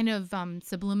kind of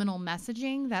subliminal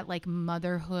messaging that like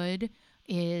motherhood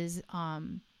is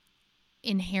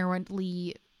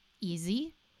inherently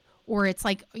easy, or it's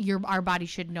like our body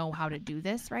should know how to do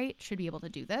this, right? Should be able to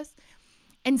do this.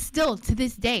 And still to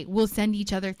this day, we'll send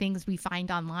each other things we find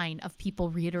online of people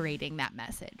reiterating that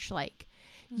message. Like,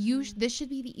 this should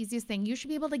be the easiest thing. You should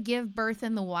be able to give birth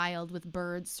in the wild with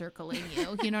birds circling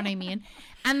you. You know what I mean?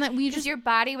 And that your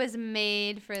body was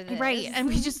made for this. Right. And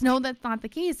we just know that's not the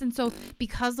case. And so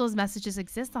because those messages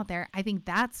exist out there, I think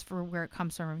that's for where it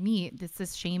comes from me.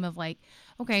 This shame of like,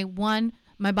 okay, one,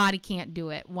 my body can't do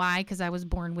it. Why? Because I was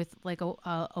born with like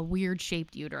a weird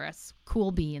shaped uterus.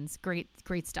 Cool beans. Great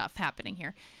stuff happening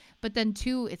here. But then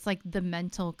two, it's like the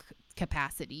mental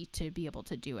capacity to be able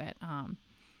to do it.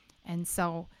 And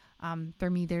so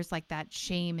for me, there's like that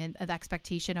shame and the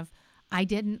expectation of I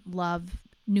didn't love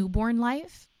newborn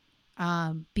life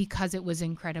because it was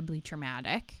incredibly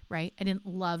traumatic, right? I didn't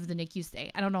love the NICU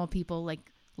stay. I don't know if people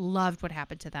like loved what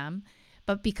happened to them,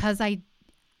 but because I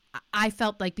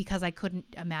felt like because I couldn't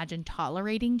imagine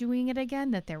tolerating doing it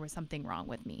again, that there was something wrong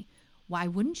with me. Why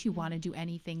wouldn't you want to do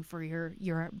anything for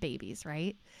your babies,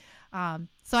 right?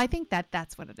 So I think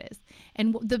that's what it is.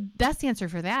 And the best answer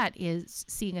for that is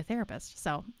seeing a therapist.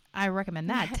 So I recommend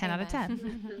that 10 out of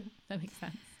 10. That makes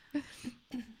sense.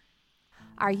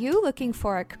 Are you looking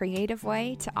for a creative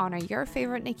way to honor your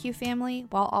favorite NICU family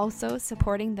while also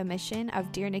supporting the mission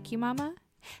of Dear NICU Mama?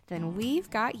 Then we've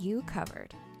got you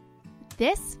covered.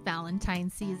 This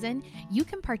Valentine's season, you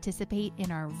can participate in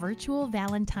our virtual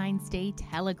Valentine's Day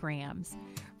telegrams.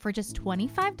 For just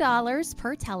 $25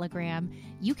 per telegram,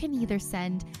 you can either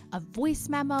send a voice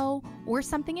memo or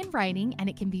something in writing, and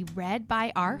it can be read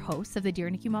by our hosts of the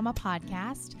Dear NICU Mama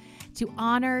podcast to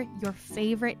honor your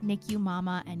favorite NICU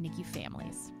mama and NICU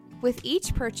families. With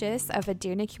each purchase of a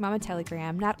Dear NICU Mama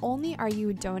telegram, not only are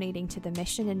you donating to the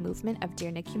mission and movement of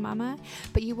Dear NICU Mama,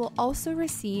 but you will also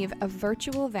receive a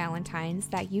virtual Valentine's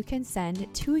that you can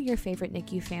send to your favorite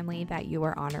NICU family that you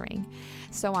are honoring.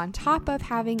 So on top of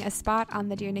having a spot on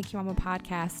the Dear NICU Mama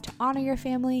podcast to honor your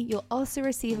family, you'll also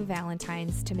receive a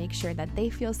Valentine's to make sure that they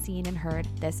feel seen and heard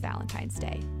this Valentine's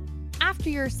Day.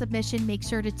 After your submission, make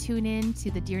sure to tune in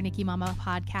to the Dear NICU Mama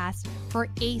podcast for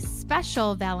a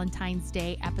special Valentine's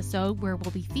Day episode where we'll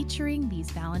be featuring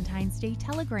these Valentine's Day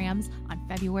telegrams on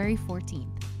February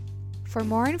 14th. For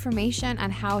more information on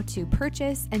how to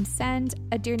purchase and send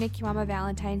a Dear NICU Mama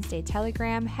Valentine's Day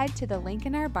telegram, head to the link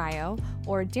in our bio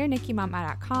or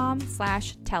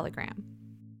dearnicumama.com/telegram.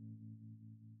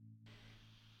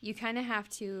 You kind of have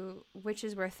to, which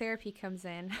is where therapy comes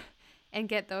in, and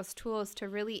get those tools to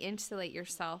really insulate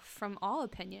yourself from all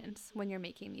opinions when you're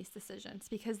making these decisions,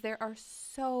 because there are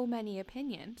so many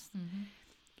opinions. Mm-hmm.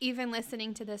 Even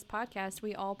listening to this podcast,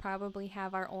 we all probably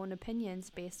have our own opinions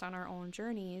based on our own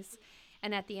journeys.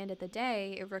 And at the end of the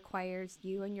day, it requires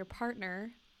you and your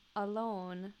partner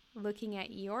alone looking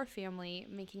at your family,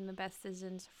 making the best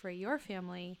decisions for your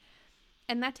family.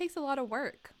 And that takes a lot of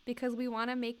work because we want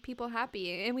to make people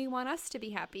happy and we want us to be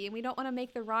happy and we don't want to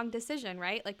make the wrong decision,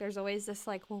 right? Like there's always this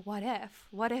like, well, what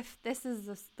if this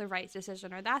is the right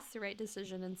decision or that's the right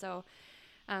decision? And so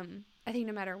I think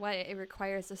no matter what, it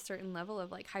requires a certain level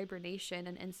of like hibernation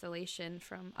and insulation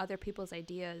from other people's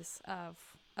ideas of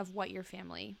what your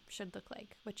family should look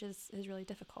like, which is really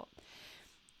difficult.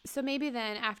 So maybe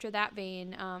then after that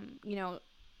vein,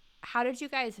 how did you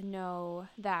guys know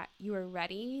that you were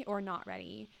ready or not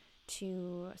ready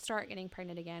to start getting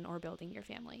pregnant again or building your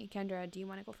family? Kendra, do you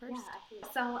want to go first? Yeah.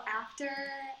 So after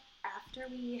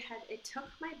it took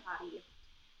my body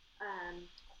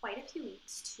quite a few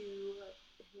weeks to,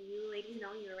 you ladies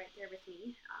know, you were right there with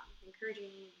me, encouraging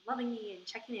me, loving me, and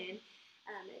checking in.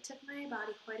 It took my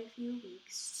body quite a few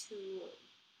weeks to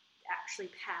actually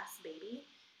pass baby.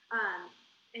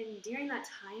 And during that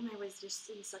time, I was just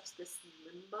in such this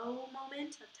limbo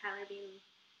moment of Tyler being,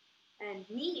 and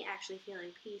me actually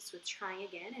feeling peace with trying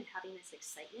again and having this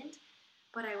excitement,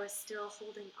 but I was still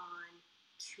holding on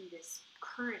to this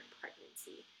current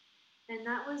pregnancy. And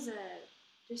that was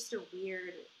just a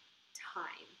weird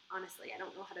time, honestly. I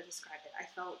don't know how to describe it. I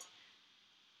felt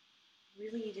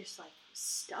really just like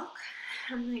stuck.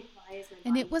 I'm like, why is my body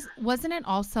And it wasn't it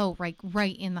also like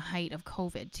right in the height of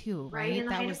COVID too, right?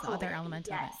 That was the other element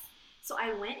of it. So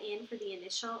I went in for the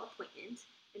initial appointment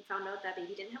and found out that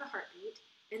baby didn't have a heartbeat,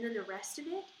 and then the rest of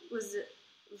it was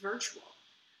virtual.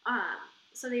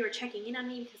 So they were checking in on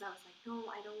me because I was like,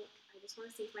 no, I just want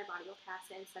to see if my body will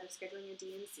pass it instead of scheduling a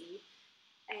D&C.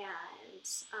 And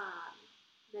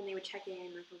then they would check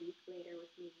in like a week later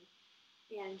with me.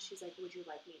 And she's like, would you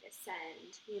like me to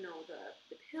send,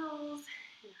 the pills?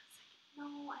 And I was like,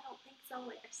 no, I don't think so.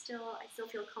 Like, I still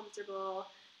feel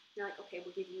comfortable. And they're like, okay,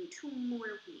 we'll give you 2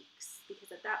 more weeks.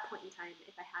 Because at that point in time,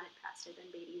 if I hadn't passed it, then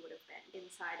baby would have been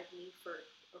inside of me for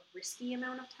a risky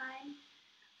amount of time.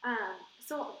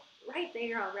 So right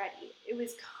there already, it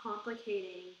was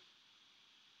complicating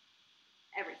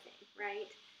everything,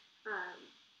 right?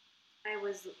 I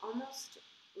was almost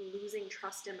losing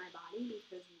trust in my body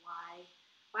because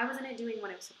why wasn't it doing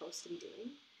what it was supposed to be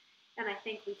doing? And I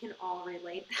think we can all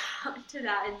relate to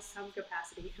that in some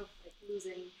capacity of like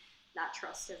losing that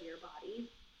trust of your body.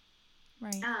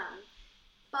 Right.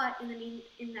 But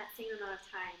in that same amount of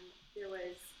time, there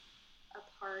was a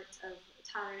part of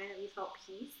Tyler and I that we felt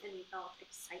peace and we felt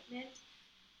excitement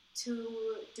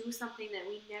to do something that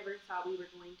we never thought we were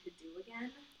going to do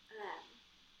again.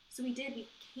 So we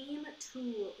came to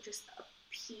just a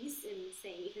peace in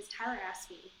saying, because Tyler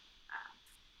asked me,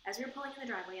 as we were pulling in the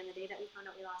driveway on the day that we found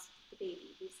out we lost the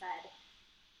baby, he said,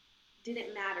 did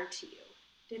it matter to you?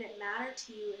 Did it matter to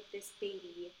you if this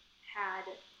baby had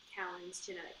Callan's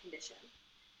genetic condition?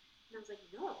 And I was like,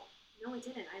 no, it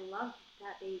didn't. I love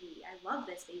that baby. I love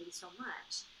this baby so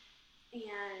much.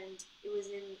 And it was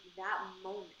in that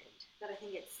moment that I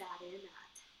think it sat in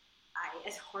that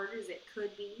as hard as it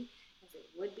could be, as it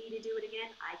would be to do it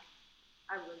again,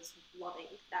 I was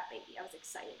loving that baby. I was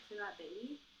excited for that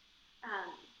baby.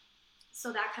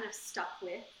 So that kind of stuck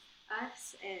with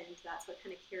us, and that's what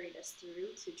kind of carried us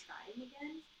through to trying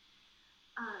again.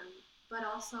 But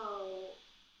also,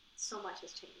 so much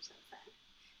has changed since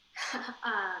then.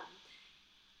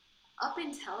 Up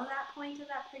until that point of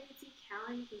that pregnancy,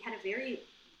 Callan, he had a very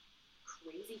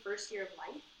crazy first year of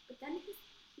life, but then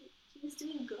he was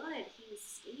doing good. He was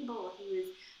stable. He was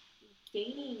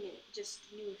gaining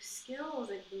just new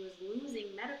skills, and he was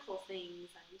losing medical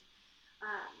things, and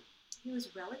he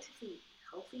was relatively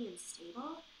healthy and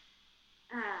stable.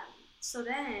 So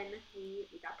then we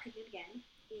got pregnant again,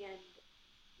 and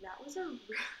that was a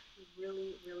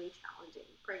really, really challenging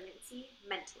pregnancy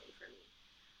mentally for me.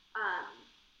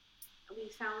 We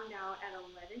found out at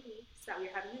 11 weeks that we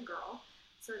were having a girl,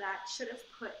 so that should have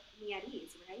put me at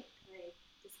ease, right? Like,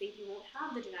 this baby won't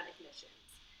have the genetic conditions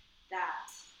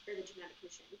or the genetic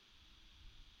condition,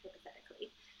 hypothetically,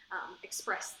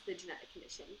 express the genetic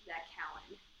condition that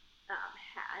Callan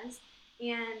has.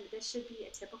 And this should be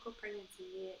a typical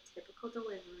pregnancy, a typical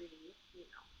delivery,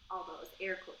 all those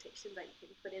air quotations that you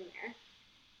can put in there.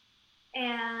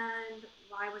 And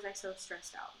why was I so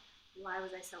stressed out? Why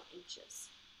was I so anxious?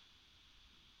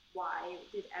 Why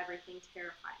did everything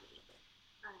terrify me?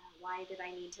 Why did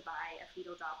I need to buy a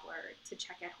fetal Doppler to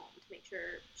check at home to make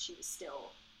sure she was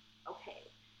still okay?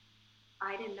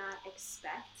 I did not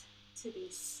expect to be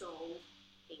so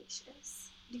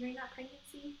anxious during that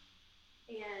pregnancy.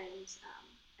 And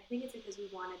I think it's because we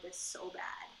wanted this so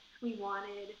bad. We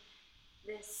wanted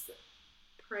this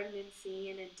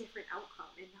pregnancy and a different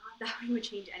outcome, and not that we would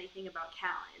change anything about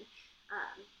Callan.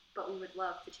 But we would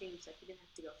love to change that he didn't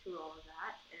have to go through all of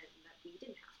that, and that we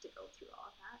didn't have to go through all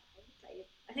of that.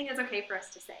 I think that's okay for us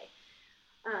to say.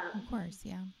 Of course,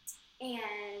 yeah.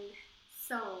 And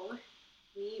so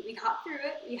we got through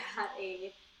it.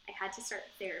 I had to start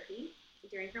therapy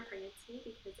during her pregnancy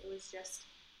because it was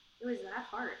that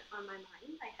hard on my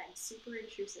mind. I had super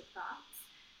intrusive thoughts,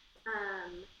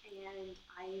 and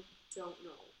I don't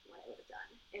know what I would have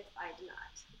done if I did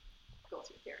not go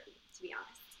through therapy, to be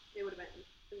honest. it would have been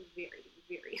a very,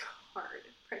 very hard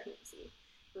pregnancy.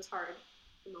 It was hard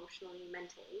emotionally,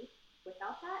 mentally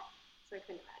without that, so I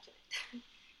couldn't imagine it.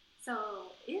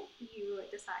 So if you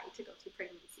decide to go through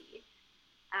pregnancy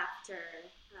after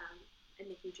a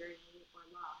NICU journey or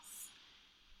loss,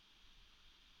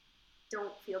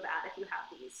 don't feel bad if you have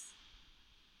these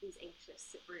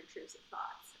anxious or intrusive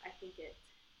thoughts. I think it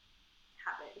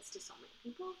happens to so many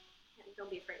people, and don't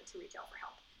be afraid to reach out for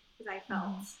help, because I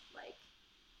felt like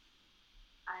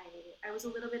I was a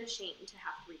little bit ashamed to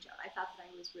have to reach out. I thought that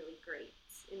I was really great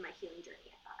in my healing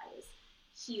journey. I thought I was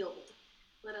healed.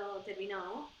 Little did we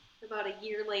know, about a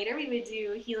year later we would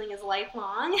do Healing is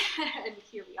Lifelong, and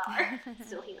here we are,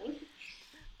 still healing.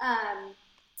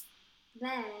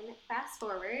 Then fast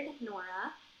forward,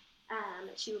 Nora,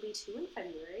 she will be 2 in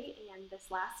February, and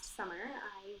this last summer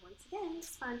I once again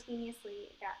spontaneously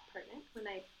got pregnant when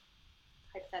I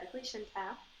hypothetically shouldn't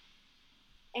have.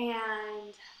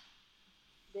 And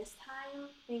this time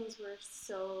things were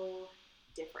so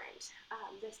different.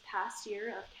 This past year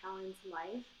of Callan's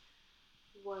life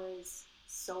was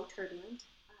so turbulent.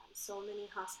 So many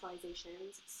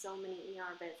hospitalizations, so many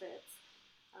ER visits,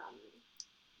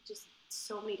 just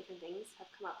so many different things have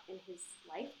come up in his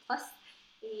life, plus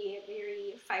a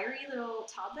very fiery little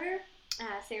toddler.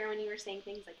 Sarah, when you were saying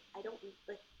things like, I don't,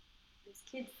 like, this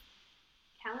kid,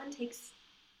 Callan takes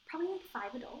probably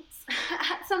like 5 adults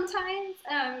sometimes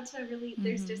to really,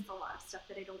 there's just a lot of stuff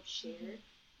that I don't share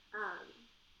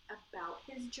about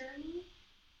his journey,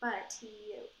 but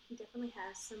he definitely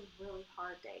has some really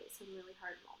hard days, some really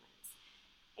hard moments.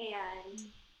 And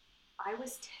I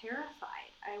was terrified.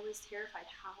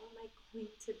 How am I going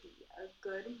to be a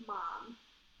good mom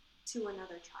to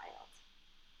another child?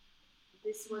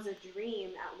 This was a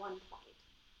dream at one point,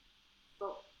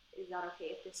 but is that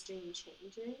okay if this dream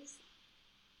changes?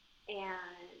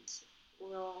 And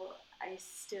will I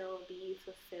still be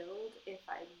fulfilled if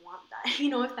I want that?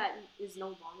 If that is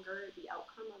no longer the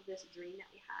outcome of this dream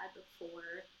that we had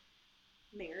before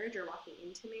marriage or walking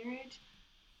into marriage.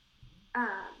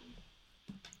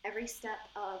 Every step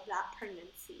of that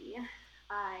pregnancy,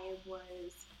 I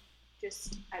was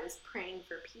praying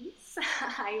for peace.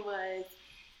 I was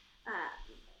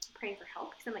praying for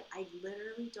help, because I'm like, I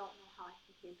literally don't know how I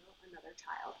can handle another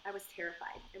child. I was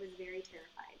terrified. I was very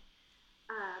terrified.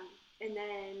 And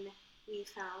then we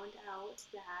found out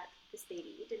that this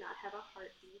baby did not have a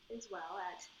heartbeat as well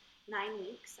at 9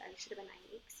 weeks. I should have been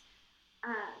 9 weeks.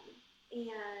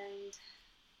 And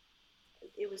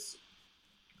it was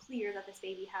clear that this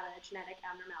baby had a genetic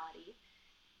abnormality.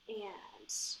 And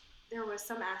there was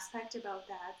some aspect about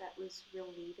that was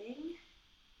relieving.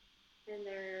 And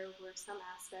there were some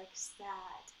aspects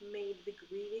that made the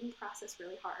grieving process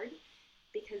really hard,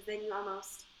 because then you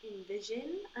almost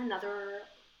envision another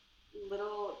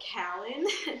little Callan,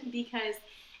 because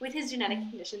with his genetic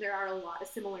condition, there are a lot of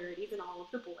similarities in all of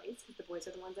the boys, because the boys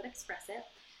are the ones that express it.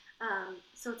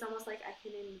 So it's almost like I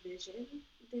can envision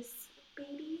this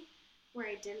baby where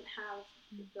I didn't have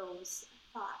those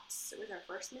thoughts with our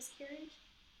first miscarriage.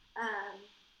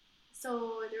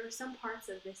 So there were some parts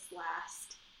of this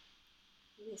last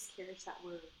miscarriage that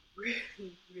were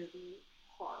really, really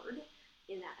hard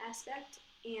in that aspect.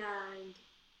 And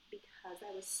because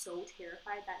I was so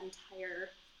terrified that entire,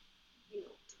 2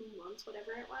 months,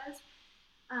 whatever it was,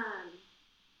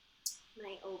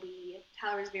 my OB,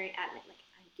 Tyler was very adamant, like,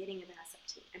 I'm getting a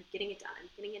vasectomy. I'm getting it done.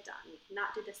 We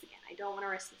cannot do this again. I don't want to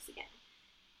risk this again.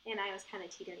 And I was kind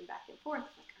of teetering back and forth,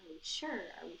 like, are we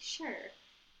sure?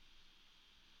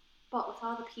 But with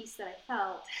all the peace that I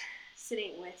felt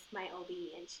sitting with my OB,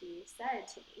 and she said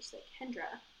to me, she's like,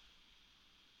 Kendra,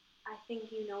 I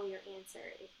think you know your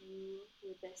answer if you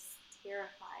were this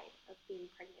terrified of being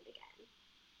pregnant again.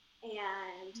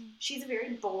 And she's a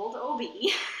very bold OB.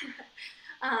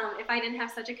 If I didn't have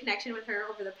such a connection with her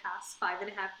over the past 5.5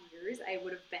 years, I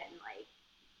would have been like,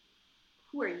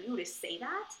 who are you to say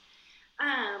that?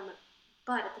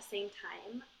 But at the same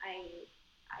time,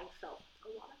 I felt a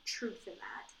lot of truth in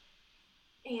that.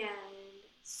 And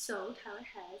so Tyler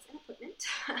has an appointment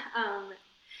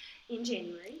in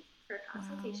January for a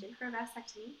consultation for a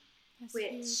vasectomy,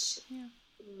 which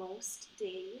most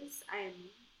days I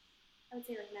would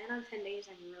say like 9 out of 10 days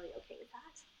I'm really okay with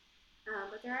that.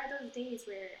 But there are those days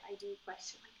where I do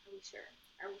question, like,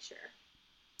 are we sure?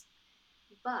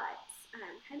 But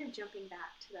kind of jumping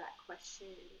back to that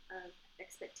question of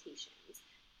expectations.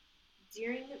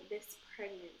 During this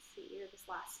pregnancy, or this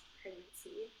last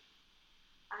pregnancy,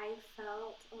 I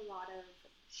felt a lot of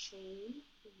shame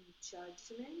and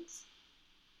judgment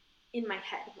in my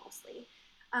head, mostly,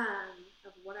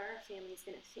 of what our family's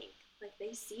going to think. Like,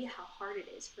 they see how hard it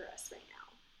is for us right now.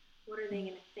 What are they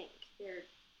going to think? They're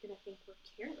going to think we're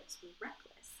careless, we're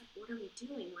reckless. Like, what are we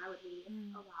doing? Why would we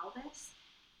allow this?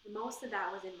 And most of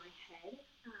that was in my head.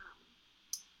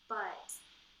 But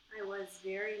I was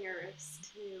very nervous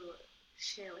to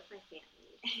share with my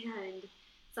family. And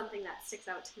something that sticks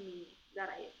out to me that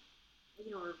I,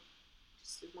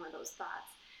 just one of those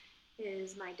thoughts,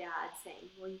 is my dad saying,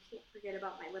 well, you can't forget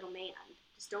about my little man.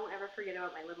 Just don't ever forget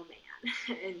about my little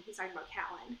man. And he's talking about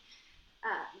Callan.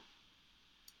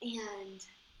 And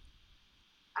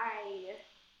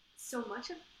so much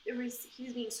of it was, he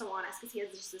was being so honest because he has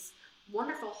just this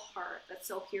wonderful heart that's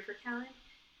so pure for Callan.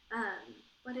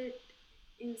 But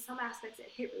in some aspects,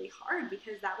 it hit really hard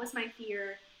because that was my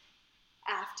fear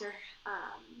after,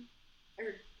 or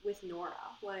with Nora,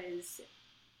 was,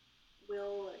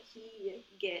 will he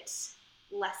get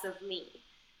less of me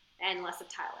and less of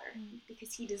Tyler?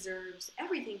 Because he deserves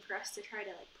everything for us to try to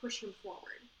like push him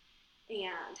forward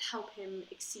and help him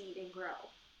exceed and grow.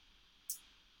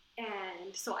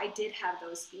 And so I did have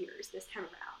those fears this time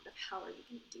around of how are we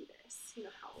going to do this?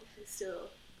 How we can still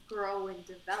grow and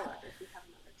develop if we have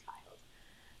another child.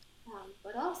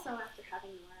 But also after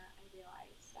having Nora, I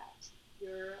realized that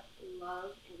your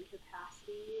love and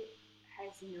capacity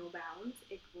has no bounds.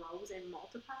 It grows and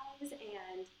multiplies,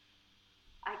 and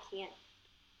I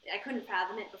couldn't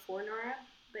fathom it before Nora,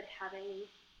 but having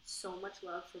so much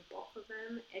love for both of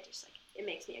them, it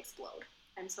makes me explode.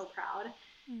 I'm so proud,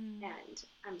 and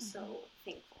I'm so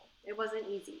thankful. It wasn't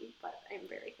easy, but I'm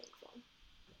very thankful.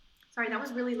 Sorry, that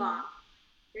was really long.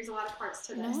 There's a lot of parts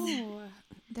to this. No,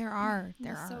 There are.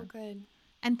 so good.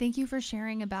 And thank you for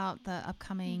sharing about the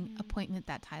upcoming appointment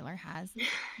that Tyler has,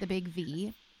 the big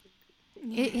V.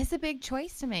 Yeah. It is a big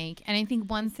choice to make. And I think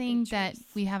one thing that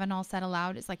we haven't all said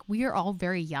aloud is like, we are all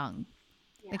very young.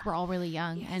 Yeah. Like, we're all really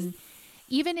young. Yes. And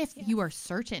even if you are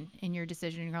certain in your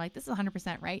decision, you're like, this is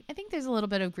 100% right. I think there's a little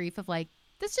bit of grief of like,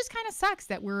 this just kind of sucks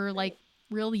that we're like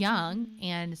real young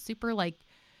and super like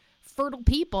fertile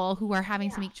people who are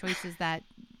having to make choices that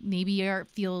maybe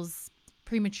feels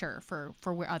premature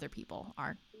for where other people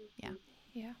are.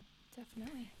 Yeah,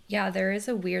 definitely. Yeah, there is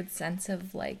a weird sense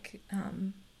of like,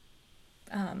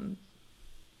 I'm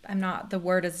not, the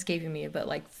word is escaping me, but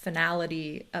like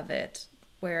finality of it,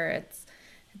 where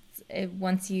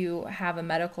once you have a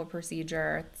medical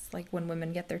procedure, it's like when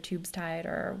women get their tubes tied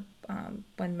or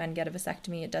when men get a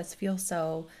vasectomy, it does feel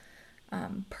so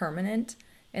permanent.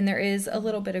 And there is a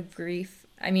little bit of grief.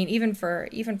 I mean, even for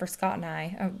Scott and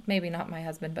I, maybe not my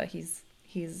husband, but he's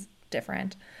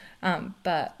different.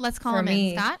 But let's call for him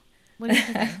me, in. Scott, what is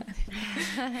his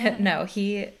name? No,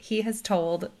 he has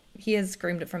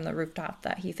screamed it from the rooftop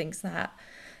that he thinks that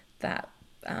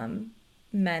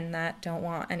men that don't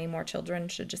want any more children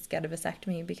should just get a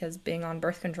vasectomy because being on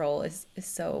birth control is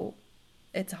so,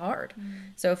 it's hard.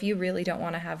 So if you really don't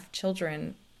want to have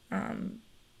children,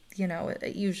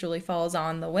 it usually falls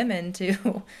on the women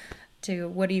to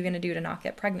what are you going to do to not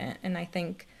get pregnant? And I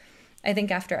think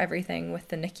after everything with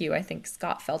the NICU, I think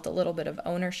Scott felt a little bit of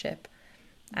ownership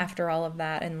after all of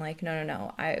that. And like,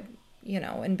 no,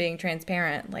 and being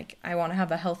transparent, like I want to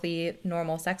have a healthy,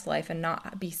 normal sex life and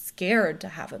not be scared to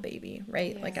have a baby.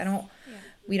 Right. Yes. Like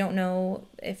we don't know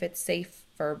if it's safe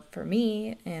for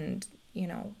me. And,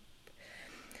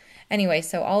 anyway,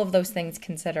 so all of those things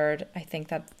considered, I think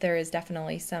that there is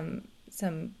definitely some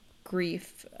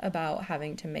grief about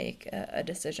having to make a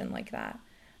decision like that.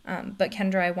 But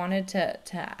Kendra, I wanted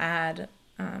to add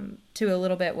to a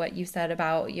little bit what you said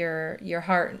about your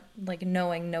heart, like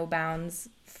knowing no bounds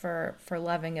for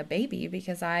loving a baby,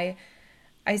 because I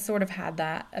sort of had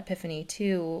that epiphany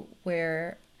too,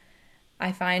 where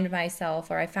I found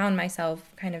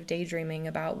myself kind of daydreaming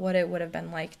about what it would have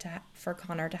been like for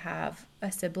Connor to have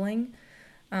a sibling,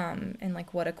 and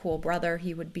like what a cool brother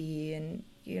he would be, and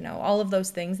all of those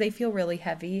things, they feel really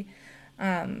heavy.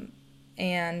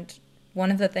 And one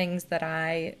of the things that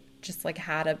I just like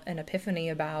had an epiphany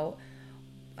about,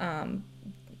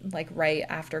 like right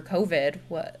after COVID,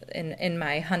 in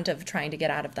my hunt of trying to get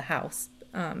out of the house,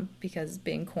 because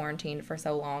being quarantined for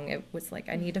so long, it was like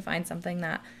I need to find something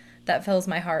that fills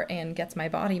my heart and gets my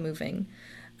body moving.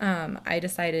 I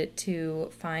decided to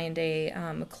find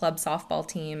a club softball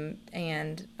team,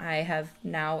 and I have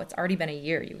now, it's already been a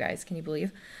year, you guys, can you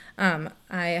believe? I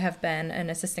have been an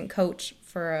assistant coach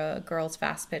for a girls'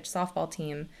 fast pitch softball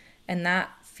team, and that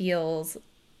feels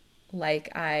like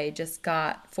I just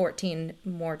got 14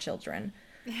 more children.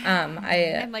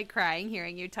 I'm like crying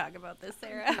hearing you talk about this,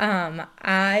 Sarah.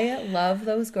 I love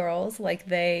those girls like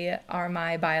they are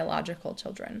my biological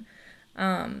children.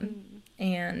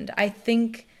 And I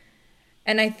think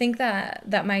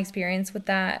that my experience with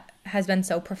that has been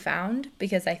so profound,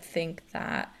 because I think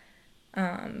that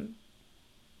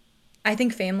I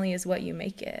think family is what you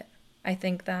make it. I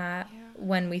think that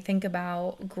when we think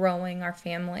about growing our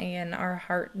family and our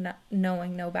heart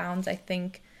knowing no bounds, I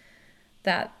think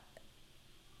that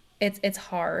it's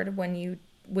hard when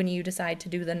you decide to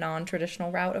do the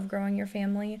non-traditional route of growing your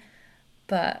family.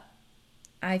 But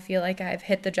I feel like I've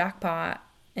hit the jackpot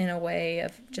in a way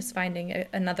of just finding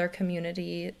another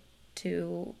community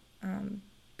to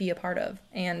be a part of.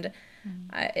 And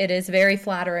it is very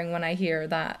flattering when I hear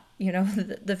that, you know,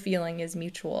 the feeling is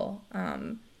mutual.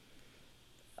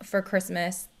 For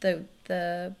Christmas,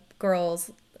 the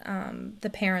girls, the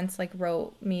parents like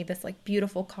wrote me this like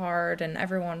beautiful card, and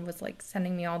everyone was like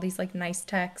sending me all these like nice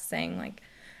texts saying like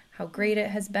how great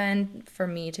it has been for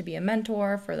me to be a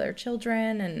mentor for their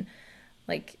children. And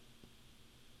like,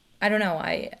 I don't know,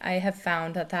 I have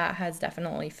found that has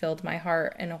definitely filled my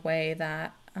heart in a way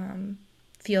that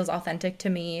feels authentic to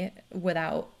me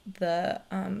without the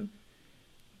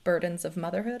burdens of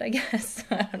motherhood, I guess.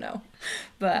 I don't know.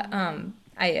 But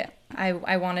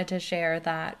I wanted to share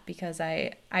that because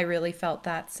I really felt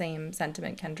that same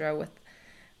sentiment, Kendra, with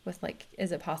like,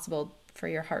 is it possible for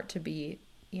your heart to be,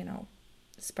 you know,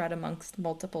 spread amongst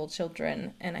multiple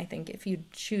children? And I think if you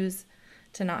choose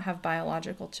to not have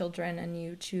biological children and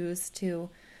you choose to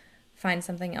find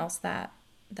something else that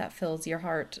fills your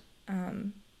heart,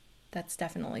 that's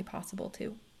definitely possible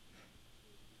too.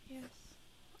 Yes.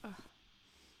 Oh.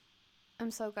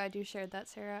 I'm so glad you shared that,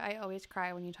 Sarah. I always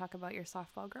cry when you talk about your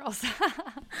softball girls.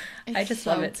 I just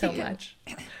love it so much.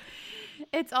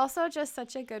 It's also just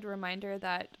such a good reminder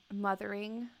that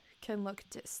mothering can look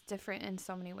different in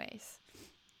so many ways.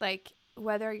 Like,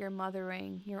 whether you're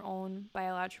mothering your own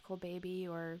biological baby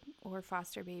or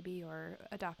foster baby or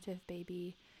adoptive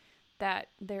baby, that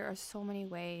there are so many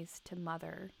ways to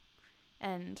mother,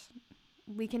 and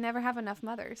we can never have enough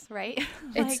mothers, right?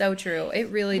 Like, it's so true. It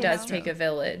really does take a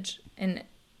village, and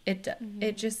it does.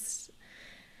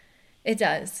 It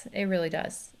really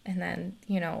does. And then,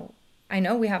 you know, I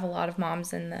know we have a lot of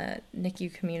moms in the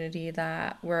NICU community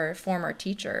that were former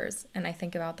teachers, and I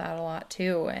think about that a lot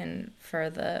too. And for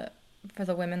the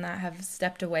women that have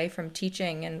stepped away from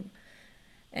teaching,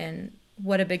 and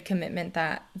what a big commitment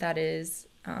that is.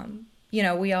 You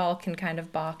know, we all can kind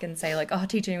of balk and say like, oh,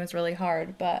 teaching was really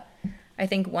hard, but I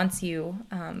think once you've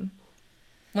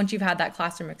had that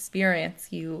classroom experience,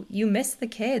 you miss the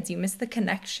kids, you miss the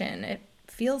connection. It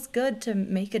feels good to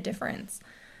make a difference.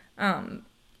 And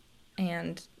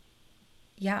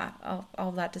yeah,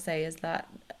 all that to say is that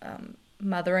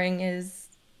mothering is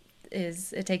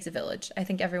it takes a village. I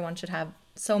think everyone should have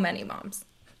so many moms.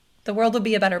 The world would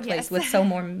be a better place with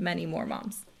many more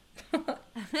moms.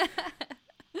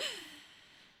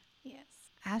 Yes.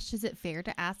 Ash, is it fair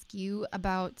to ask you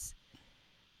about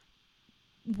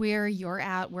where you're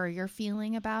at, where you're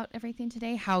feeling about everything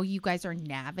today, how you guys are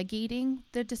navigating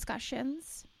the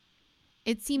discussions?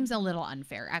 It seems a little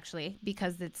unfair, actually,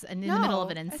 because it's in the middle of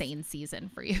an insane season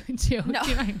for you, too. No. Do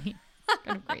you know what I mean? It's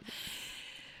kind of crazy.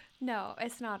 No,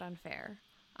 it's not unfair.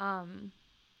 I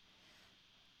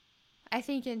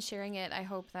think in sharing it, I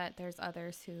hope that there's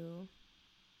others who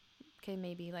can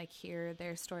maybe like hear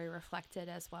their story reflected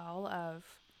as well, of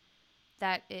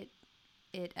that it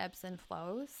ebbs and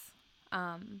flows.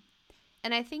 And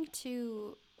I think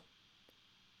too,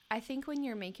 when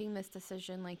you're making this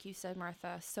decision, like you said,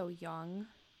 Martha, so young,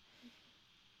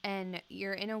 and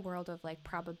you're in a world of like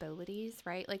probabilities,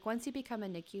 right? Like once you become a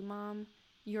NICU mom,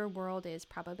 your world is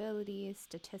probabilities,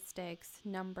 statistics,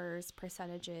 numbers,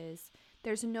 percentages.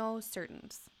 There's no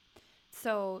certains.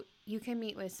 So you can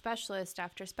meet with specialist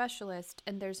after specialist,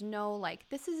 and there's no like,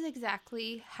 this is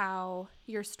exactly how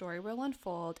your story will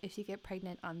unfold. If you get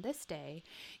pregnant on this day,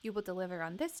 you will deliver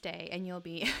on this day, and you'll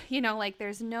be, you know, like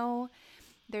there's no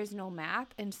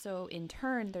map. And so in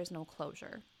turn, there's no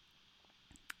closure.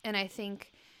 And I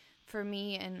think for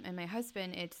me and my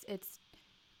husband, it's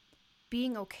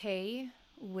being okay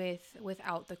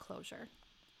without the closure,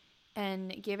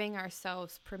 and giving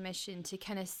ourselves permission to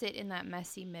kind of sit in that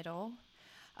messy middle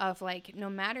of like, no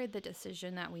matter the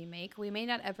decision that we make, we may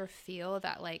not ever feel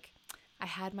that like, I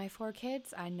had my 4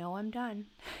 kids, I know I'm done,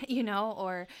 you know,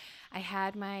 or I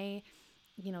had my,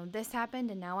 you know, this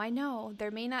happened and now I know.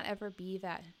 There may not ever be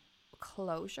that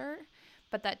closure,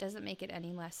 but that doesn't make it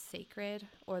any less sacred,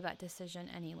 or that decision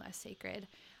any less sacred.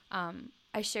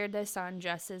 I shared this on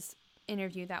Jess's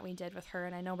interview that we did with her,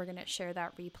 and I know we're going to share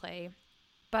that replay.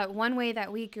 But one way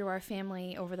that we grew our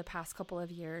family over the past couple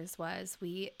of years was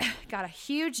we got a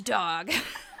huge dog.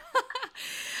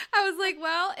 I was like,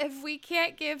 well, if we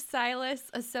can't give Silas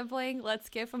a sibling, let's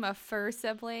give him a fur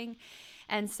sibling.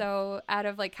 And so out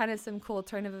of like kind of some cool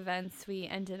turn of events, we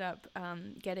ended up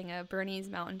getting a Bernese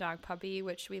Mountain Dog puppy,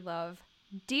 which we love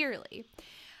dearly.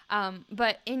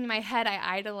 But in my head,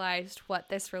 I idolized what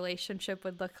this relationship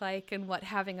would look like and what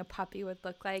having a puppy would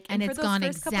look like. And it's gone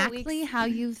exactly how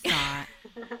you thought.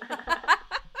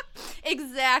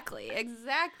 Exactly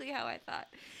how I thought.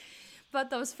 But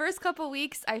those first couple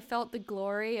weeks, I felt the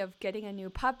glory of getting a new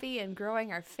puppy and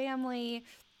growing our family.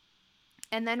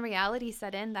 And then reality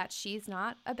set in that she's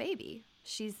not a baby.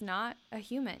 She's not a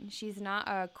human. She's not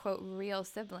a, quote, real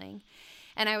sibling.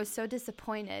 And I was so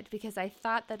disappointed because I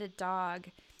thought that a dog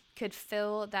could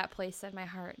fill that place in my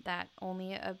heart that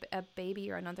only a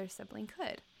baby or another sibling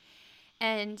could.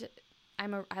 And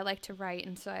I like to write,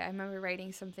 and so I remember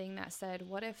writing something that said,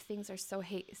 what if things are so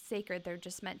sacred they're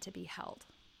just meant to be held?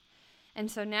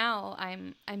 And so now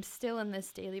I'm still in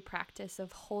this daily practice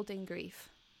of holding grief,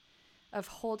 of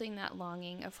holding that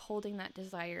longing, of holding that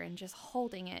desire, and just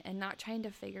holding it and not trying to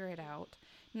figure it out,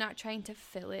 not trying to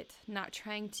fill it, not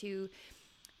trying to,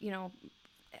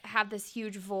 have this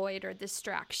huge void or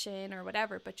distraction or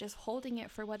whatever, but just holding it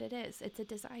for what it is. It's a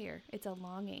desire. It's a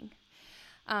longing.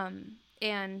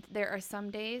 And there are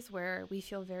some days where we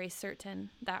feel very certain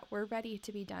that we're ready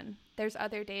to be done. There's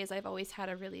other days I've always had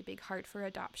a really big heart for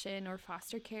adoption or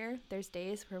foster care. There's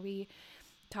days where we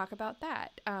talk about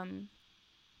that.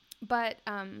 But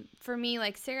for me,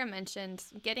 like Sarah mentioned,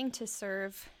 getting to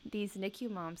serve these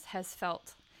NICU moms has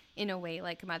felt in a way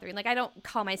like mothering. Like I don't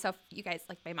call myself, you guys,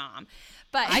 like my mom,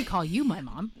 but I call you my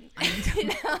mom.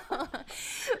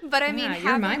 But I mean,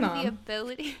 you're my mom.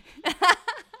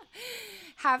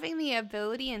 Having the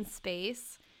ability and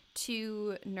space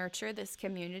to nurture this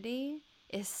community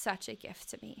is such a gift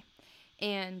to me.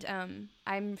 And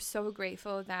I'm so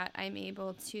grateful that I'm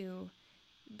able to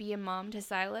be a mom to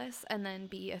Silas and then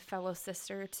be a fellow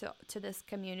sister to this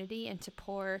community and to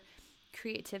pour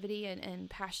creativity and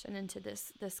passion into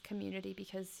this community,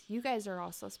 because you guys are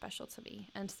also special to me.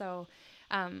 And so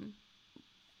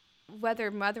whether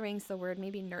mothering's the word,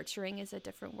 maybe nurturing is a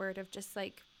different word, of just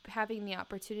like having the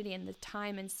opportunity and the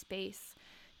time and space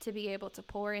to be able to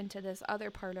pour into this other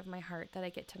part of my heart that I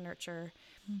get to nurture.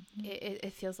 Mm-hmm.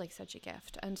 It feels like such a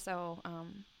gift. And so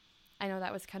I know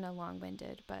that was kind of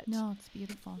long-winded, but no, it's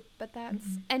beautiful. But that's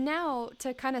and now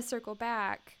to kind of circle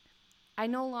back, I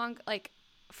no longer, like,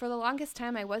 for the longest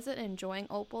time I wasn't enjoying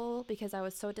Opal because I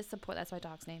was so disappointed. That's my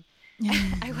dog's name.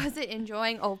 I wasn't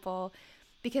enjoying Opal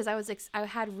because I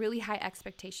had really high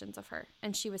expectations of her,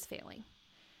 and she was failing.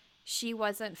 She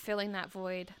wasn't filling that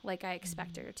void like I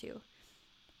expected her to.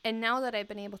 And now that I've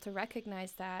been able to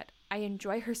recognize that, I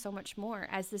enjoy her so much more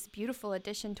as this beautiful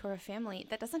addition to our family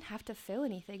that doesn't have to fill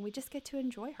anything. We just get to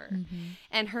enjoy her. Mm-hmm.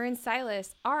 And her and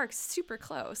Silas are super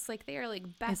close. Like, they are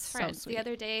like best friends. So the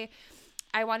other day,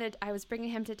 I was bringing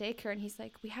him to daycare, and he's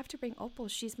like, we have to bring Opal.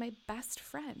 She's my best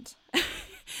friend.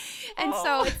 And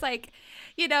so it's like,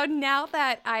 now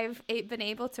that I've been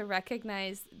able to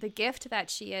recognize the gift that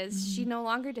she is, she no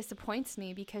longer disappoints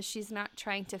me because she's not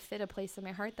trying to fit a place in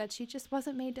my heart that she just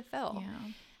wasn't made to fill.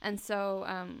 Yeah. And so,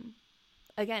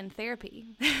 again, therapy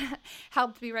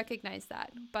helped me recognize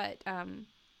that. But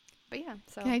yeah.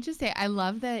 So can I just say, I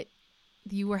love that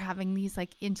you were having these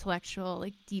like intellectual,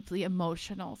 like deeply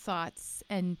emotional thoughts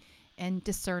and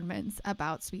discernments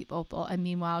about Sweet Opal, and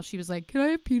meanwhile she was like, can I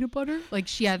have peanut butter? Like,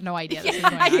 she had no idea this was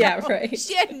going on. Yeah, right.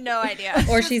 She had no idea.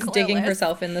 Or she's digging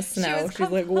herself in the snow. She's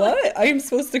like, what? I am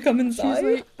supposed to come inside?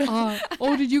 She's like,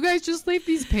 oh, did you guys just leave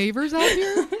these pavers out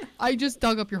here? I just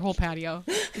dug up your whole patio.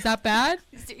 Is that bad?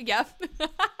 Yep.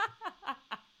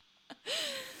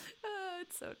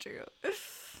 It's so true.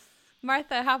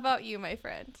 Martha, how about you, my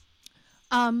friend?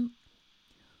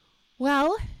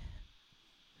 Well,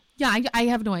 yeah, I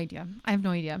have no idea.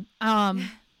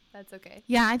 That's okay.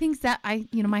 Yeah, I think that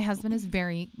my husband is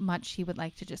very much, he would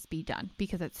like to just be done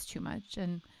because it's too much.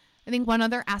 And I think one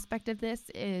other aspect of this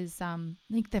is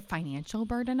like the financial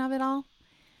burden of it all.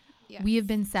 Yes. We have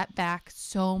been set back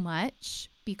so much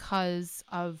because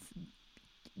of,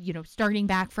 starting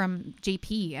back from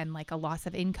JP and like a loss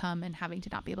of income and having to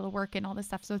not be able to work and all this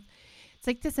stuff. So it's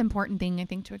like this important thing, I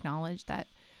think, to acknowledge that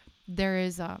there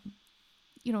is,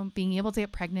 being able to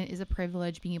get pregnant is a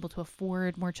privilege. Being able to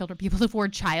afford more children, be able to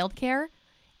afford childcare,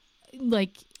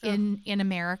 like in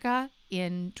America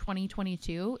in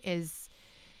 2022 is,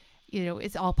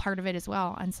 it's all part of it as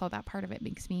well. And so that part of it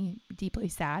makes me deeply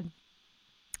sad.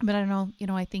 But I don't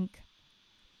know, I think,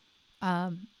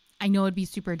 I know it'd be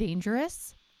super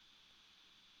dangerous,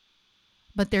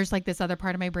 but there's like this other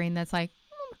part of my brain that's like,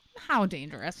 how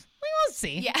dangerous? We'll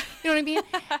see. Yeah. You know what I mean?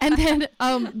 And then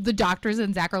the doctors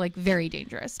and Zach are like, very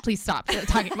dangerous. Please stop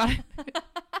talking about it.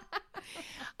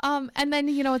 And then,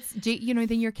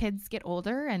 then your kids get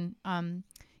older and,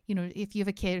 if you have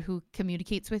a kid who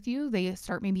communicates with you, they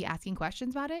start maybe asking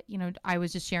questions about it. I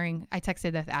was just sharing, I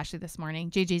texted with Ashley this morning.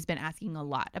 JJ's been asking a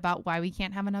lot about why we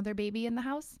can't have another baby in the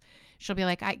house. She'll be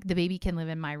like, the baby can live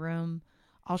in my room.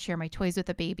 I'll share my toys with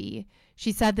the baby.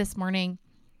 She said this morning,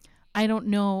 I don't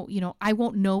know, I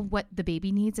won't know what the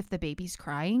baby needs if the baby's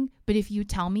crying, but if you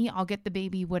tell me, I'll get the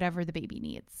baby whatever the baby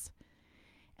needs.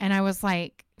 And I was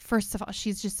like, first of all,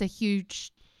 she's just a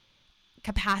huge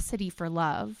capacity for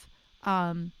love.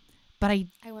 But I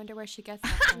wonder where she gets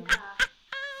that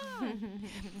from.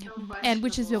 And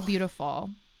which is so beautiful.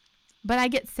 But I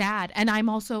get sad. And I'm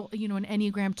also, an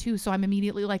Enneagram 2. So I'm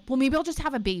immediately like, well, maybe I'll just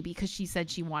have a baby because she said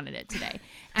she wanted it today.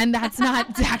 And that's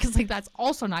not, Zach is like, that's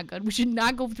also not good. We should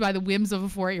not go by the whims of a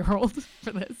 4-year-old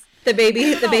for this. The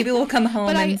baby will come home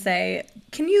and say,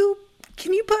 can you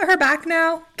put her back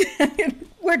now?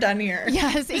 We're done here.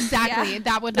 Yes, exactly. Yeah.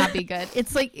 That would not be good.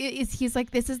 It's like, he's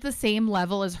like, this is the same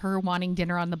level as her wanting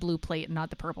dinner on the blue plate and not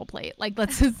the purple plate. Like,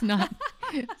 let's just not.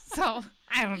 So,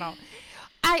 I don't know.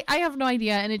 I have no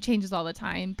idea. And it changes all the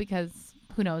time because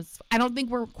who knows? I don't think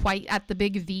we're quite at the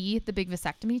big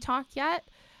vasectomy talk yet.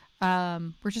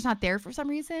 We're just not there for some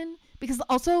reason. Because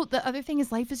also the other thing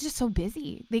is life is just so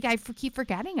busy. Like, I keep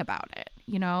forgetting about it,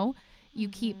 You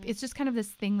keep, it's just kind of this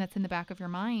thing that's in the back of your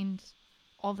mind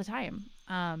all the time.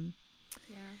 I'll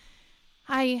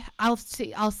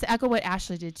echo what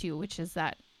Ashley did too, which is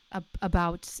that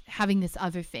about having this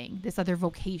other thing, this other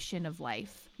vocation of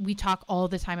life. We talk all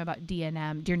the time about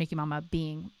DNM, Dear Nikki Mama,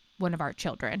 being one of our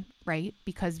children, right?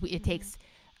 Because it takes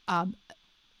a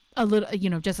little,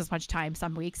 just as much time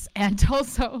some weeks, and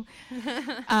also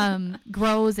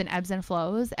grows and ebbs and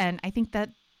flows. And I think that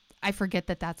I forget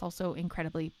that that's also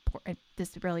incredibly important,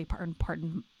 this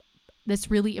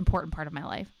really important part of my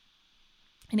life.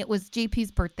 And it was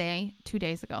JP's birthday 2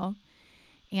 days ago,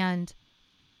 and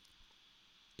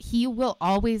he will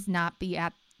always not be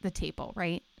at the table,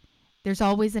 right? There's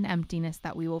always an emptiness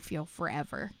that we will feel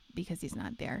forever because he's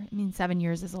not there. I mean, 7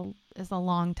 years is a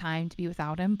long time to be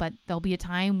without him, but there'll be a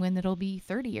time when it'll be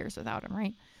 30 years without him,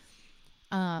 right?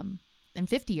 And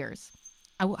 50 years.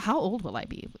 How old will I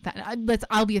be?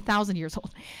 I'll be 1,000 years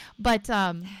old. But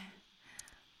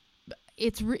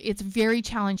it's very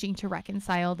challenging to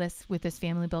reconcile this with this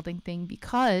family building thing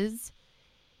because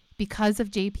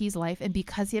of JP's life and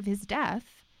because of his death.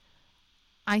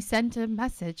 I sent a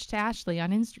message to Ashley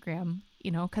on Instagram,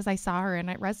 because I saw her and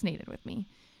it resonated with me.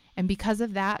 And because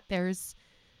of that,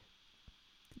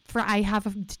 I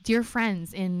have dear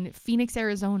friends in Phoenix,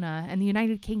 Arizona and the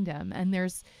United Kingdom. And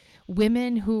there's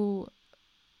women who,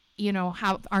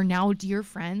 are now dear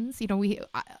friends,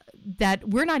 that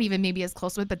we're not even maybe as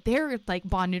close with, but they're like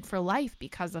bonded for life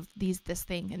because of this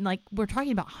thing. And like, we're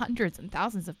talking about hundreds and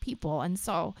thousands of people. And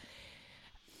so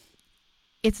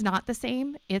it's not the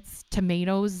same. It's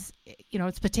tomatoes,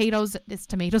 it's potatoes, it's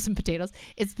tomatoes and potatoes.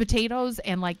 It's potatoes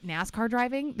and like NASCAR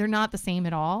driving. They're not the same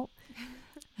at all,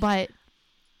 but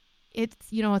it's,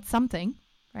 it's something,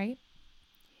 right?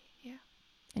 Yeah.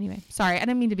 Anyway, sorry. I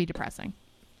didn't mean to be depressing.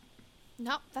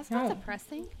 No, that's not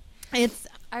depressing.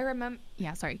 I remember.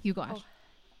 Yeah, sorry. You go, Ash. Oh.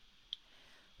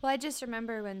 Well, I just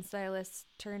remember when Silas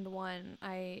turned 1,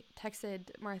 I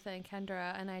texted Martha and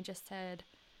Kendra and I just said,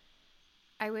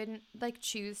 I wouldn't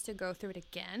choose to go through it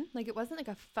again. It wasn't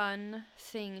a fun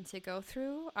thing to go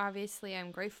through. Obviously,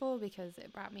 I'm grateful because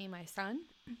it brought me my son.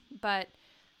 But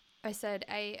I said,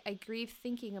 I grieve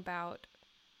thinking about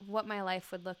what my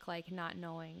life would look like not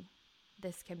knowing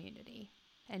this community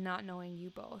and not knowing you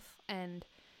both. And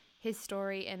his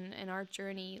story and our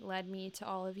journey led me to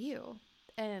all of you.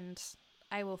 And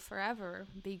I will forever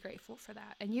be grateful for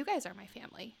that. And you guys are my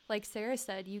family. Like Sarah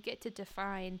said, you get to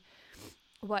define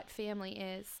what family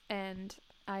is, and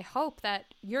I hope that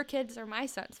your kids are my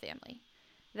son's family,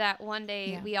 that one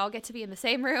day we all get to be in the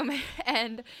same room,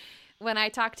 and when I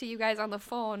talk to you guys on the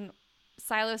phone,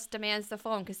 Silas demands the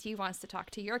phone because he wants to talk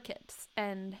to your kids.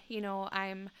 And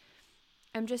I'm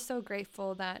just so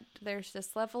grateful that there's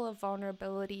this level of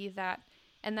vulnerability that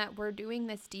we're doing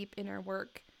this deep inner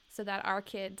work so that our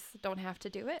kids don't have to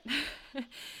do it.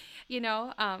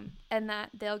 And that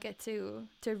they'll get to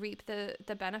reap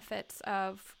the benefits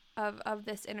of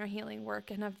this inner healing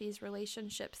work and of these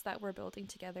relationships that we're building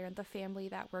together and the family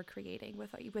that we're creating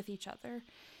with each other.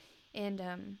 And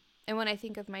when I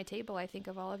think of my table, I think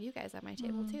of all of you guys at my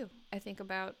table too. I think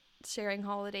about sharing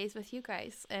holidays with you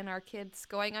guys and our kids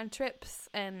going on trips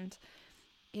and,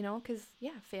 because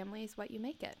family is what you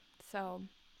make it. So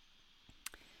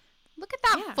look at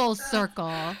that full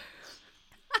circle.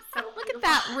 Look at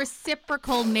that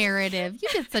reciprocal narrative. You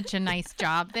did such a nice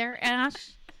job there,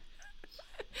 Ash.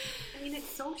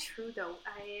 so true though.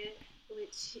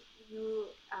 Which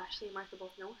you, Ashley and Martha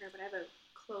both know her, but I have a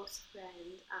close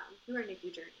friend through our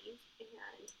NICU journey,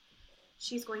 and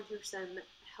she's going through some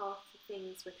health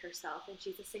things with herself, and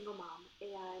she's a single mom,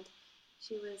 and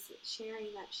she was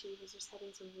sharing that she was just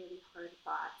having some really hard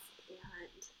thoughts,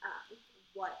 and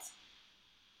what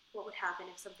would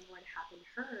happen if something were to happen to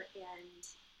her, and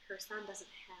her son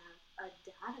doesn't have a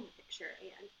dad in the picture,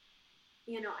 and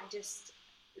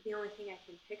the only thing I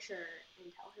can picture and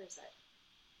tell her is that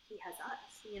he has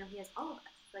us, he has all of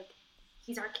us, like,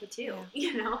 he's our kid too,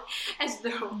 as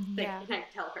though, and I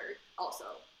tell her also,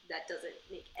 that doesn't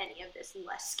make any of this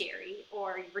less scary,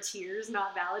 or your tears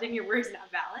not valid and your words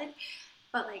not valid,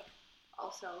 but like,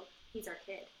 also, he's our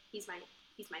kid, he's my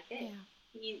kid,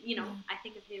 I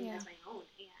think of him as my own,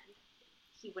 and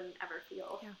he wouldn't ever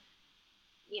feel,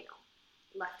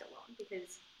 left alone,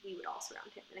 because we would all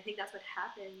surround him, and I think that's what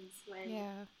happens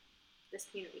when this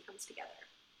community comes together.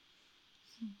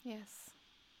 Yes.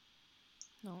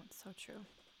 No, it's so true.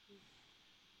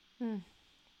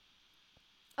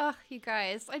 Oh, you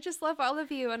guys, I just love all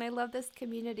of you, and I love this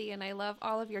community, and I love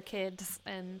all of your kids,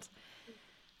 and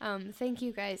thank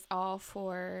you guys all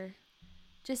for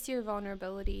just your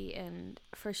vulnerability and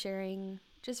for sharing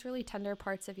just really tender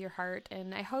parts of your heart.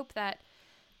 And I hope that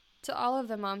to all of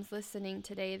the moms listening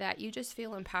today, that you just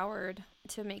feel empowered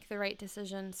to make the right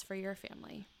decisions for your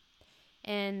family.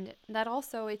 And that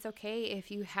also, it's okay if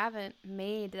you haven't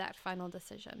made that final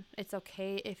decision. It's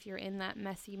okay if you're in that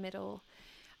messy middle,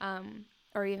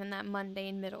 or even that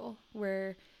mundane middle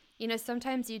where,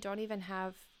 sometimes you don't even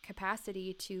have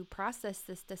capacity to process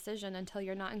this decision until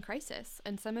you're not in crisis.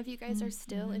 And some of you guys are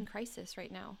still in crisis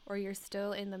right now, or you're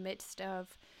still in the midst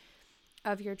of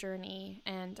your journey.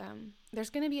 And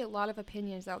there's going to be a lot of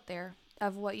opinions out there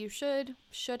of what you should,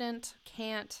 shouldn't,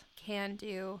 can't, can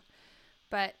do.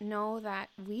 But know that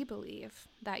we believe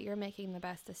that you're making the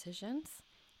best decisions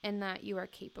and that you are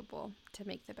capable to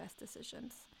make the best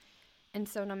decisions. And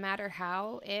so no matter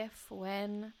how, if,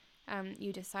 when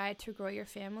you decide to grow your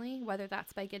family, whether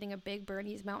that's by getting a big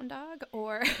Bernese Mountain Dog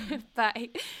or by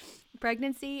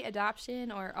pregnancy,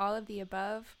 adoption, or all of the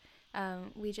above,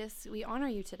 we honor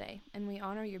you today, and we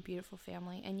honor your beautiful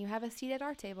family, and you have a seat at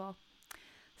our table.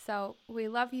 So we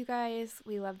love you guys.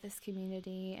 We love this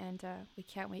community, and we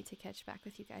can't wait to catch back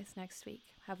with you guys next week.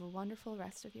 Have a wonderful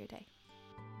rest of your day.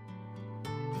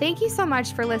 Thank you so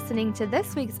much for listening to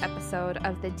this week's episode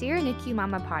of the Dear NICU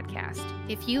Mama podcast.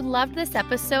 If you loved this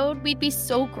episode, we'd be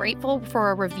so grateful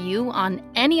for a review on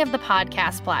any of the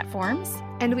podcast platforms.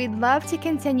 And we'd love to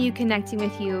continue connecting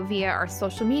with you via our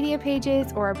social media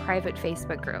pages or a private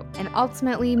Facebook group. And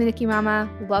ultimately, NICU Mama,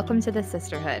 welcome to the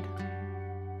sisterhood.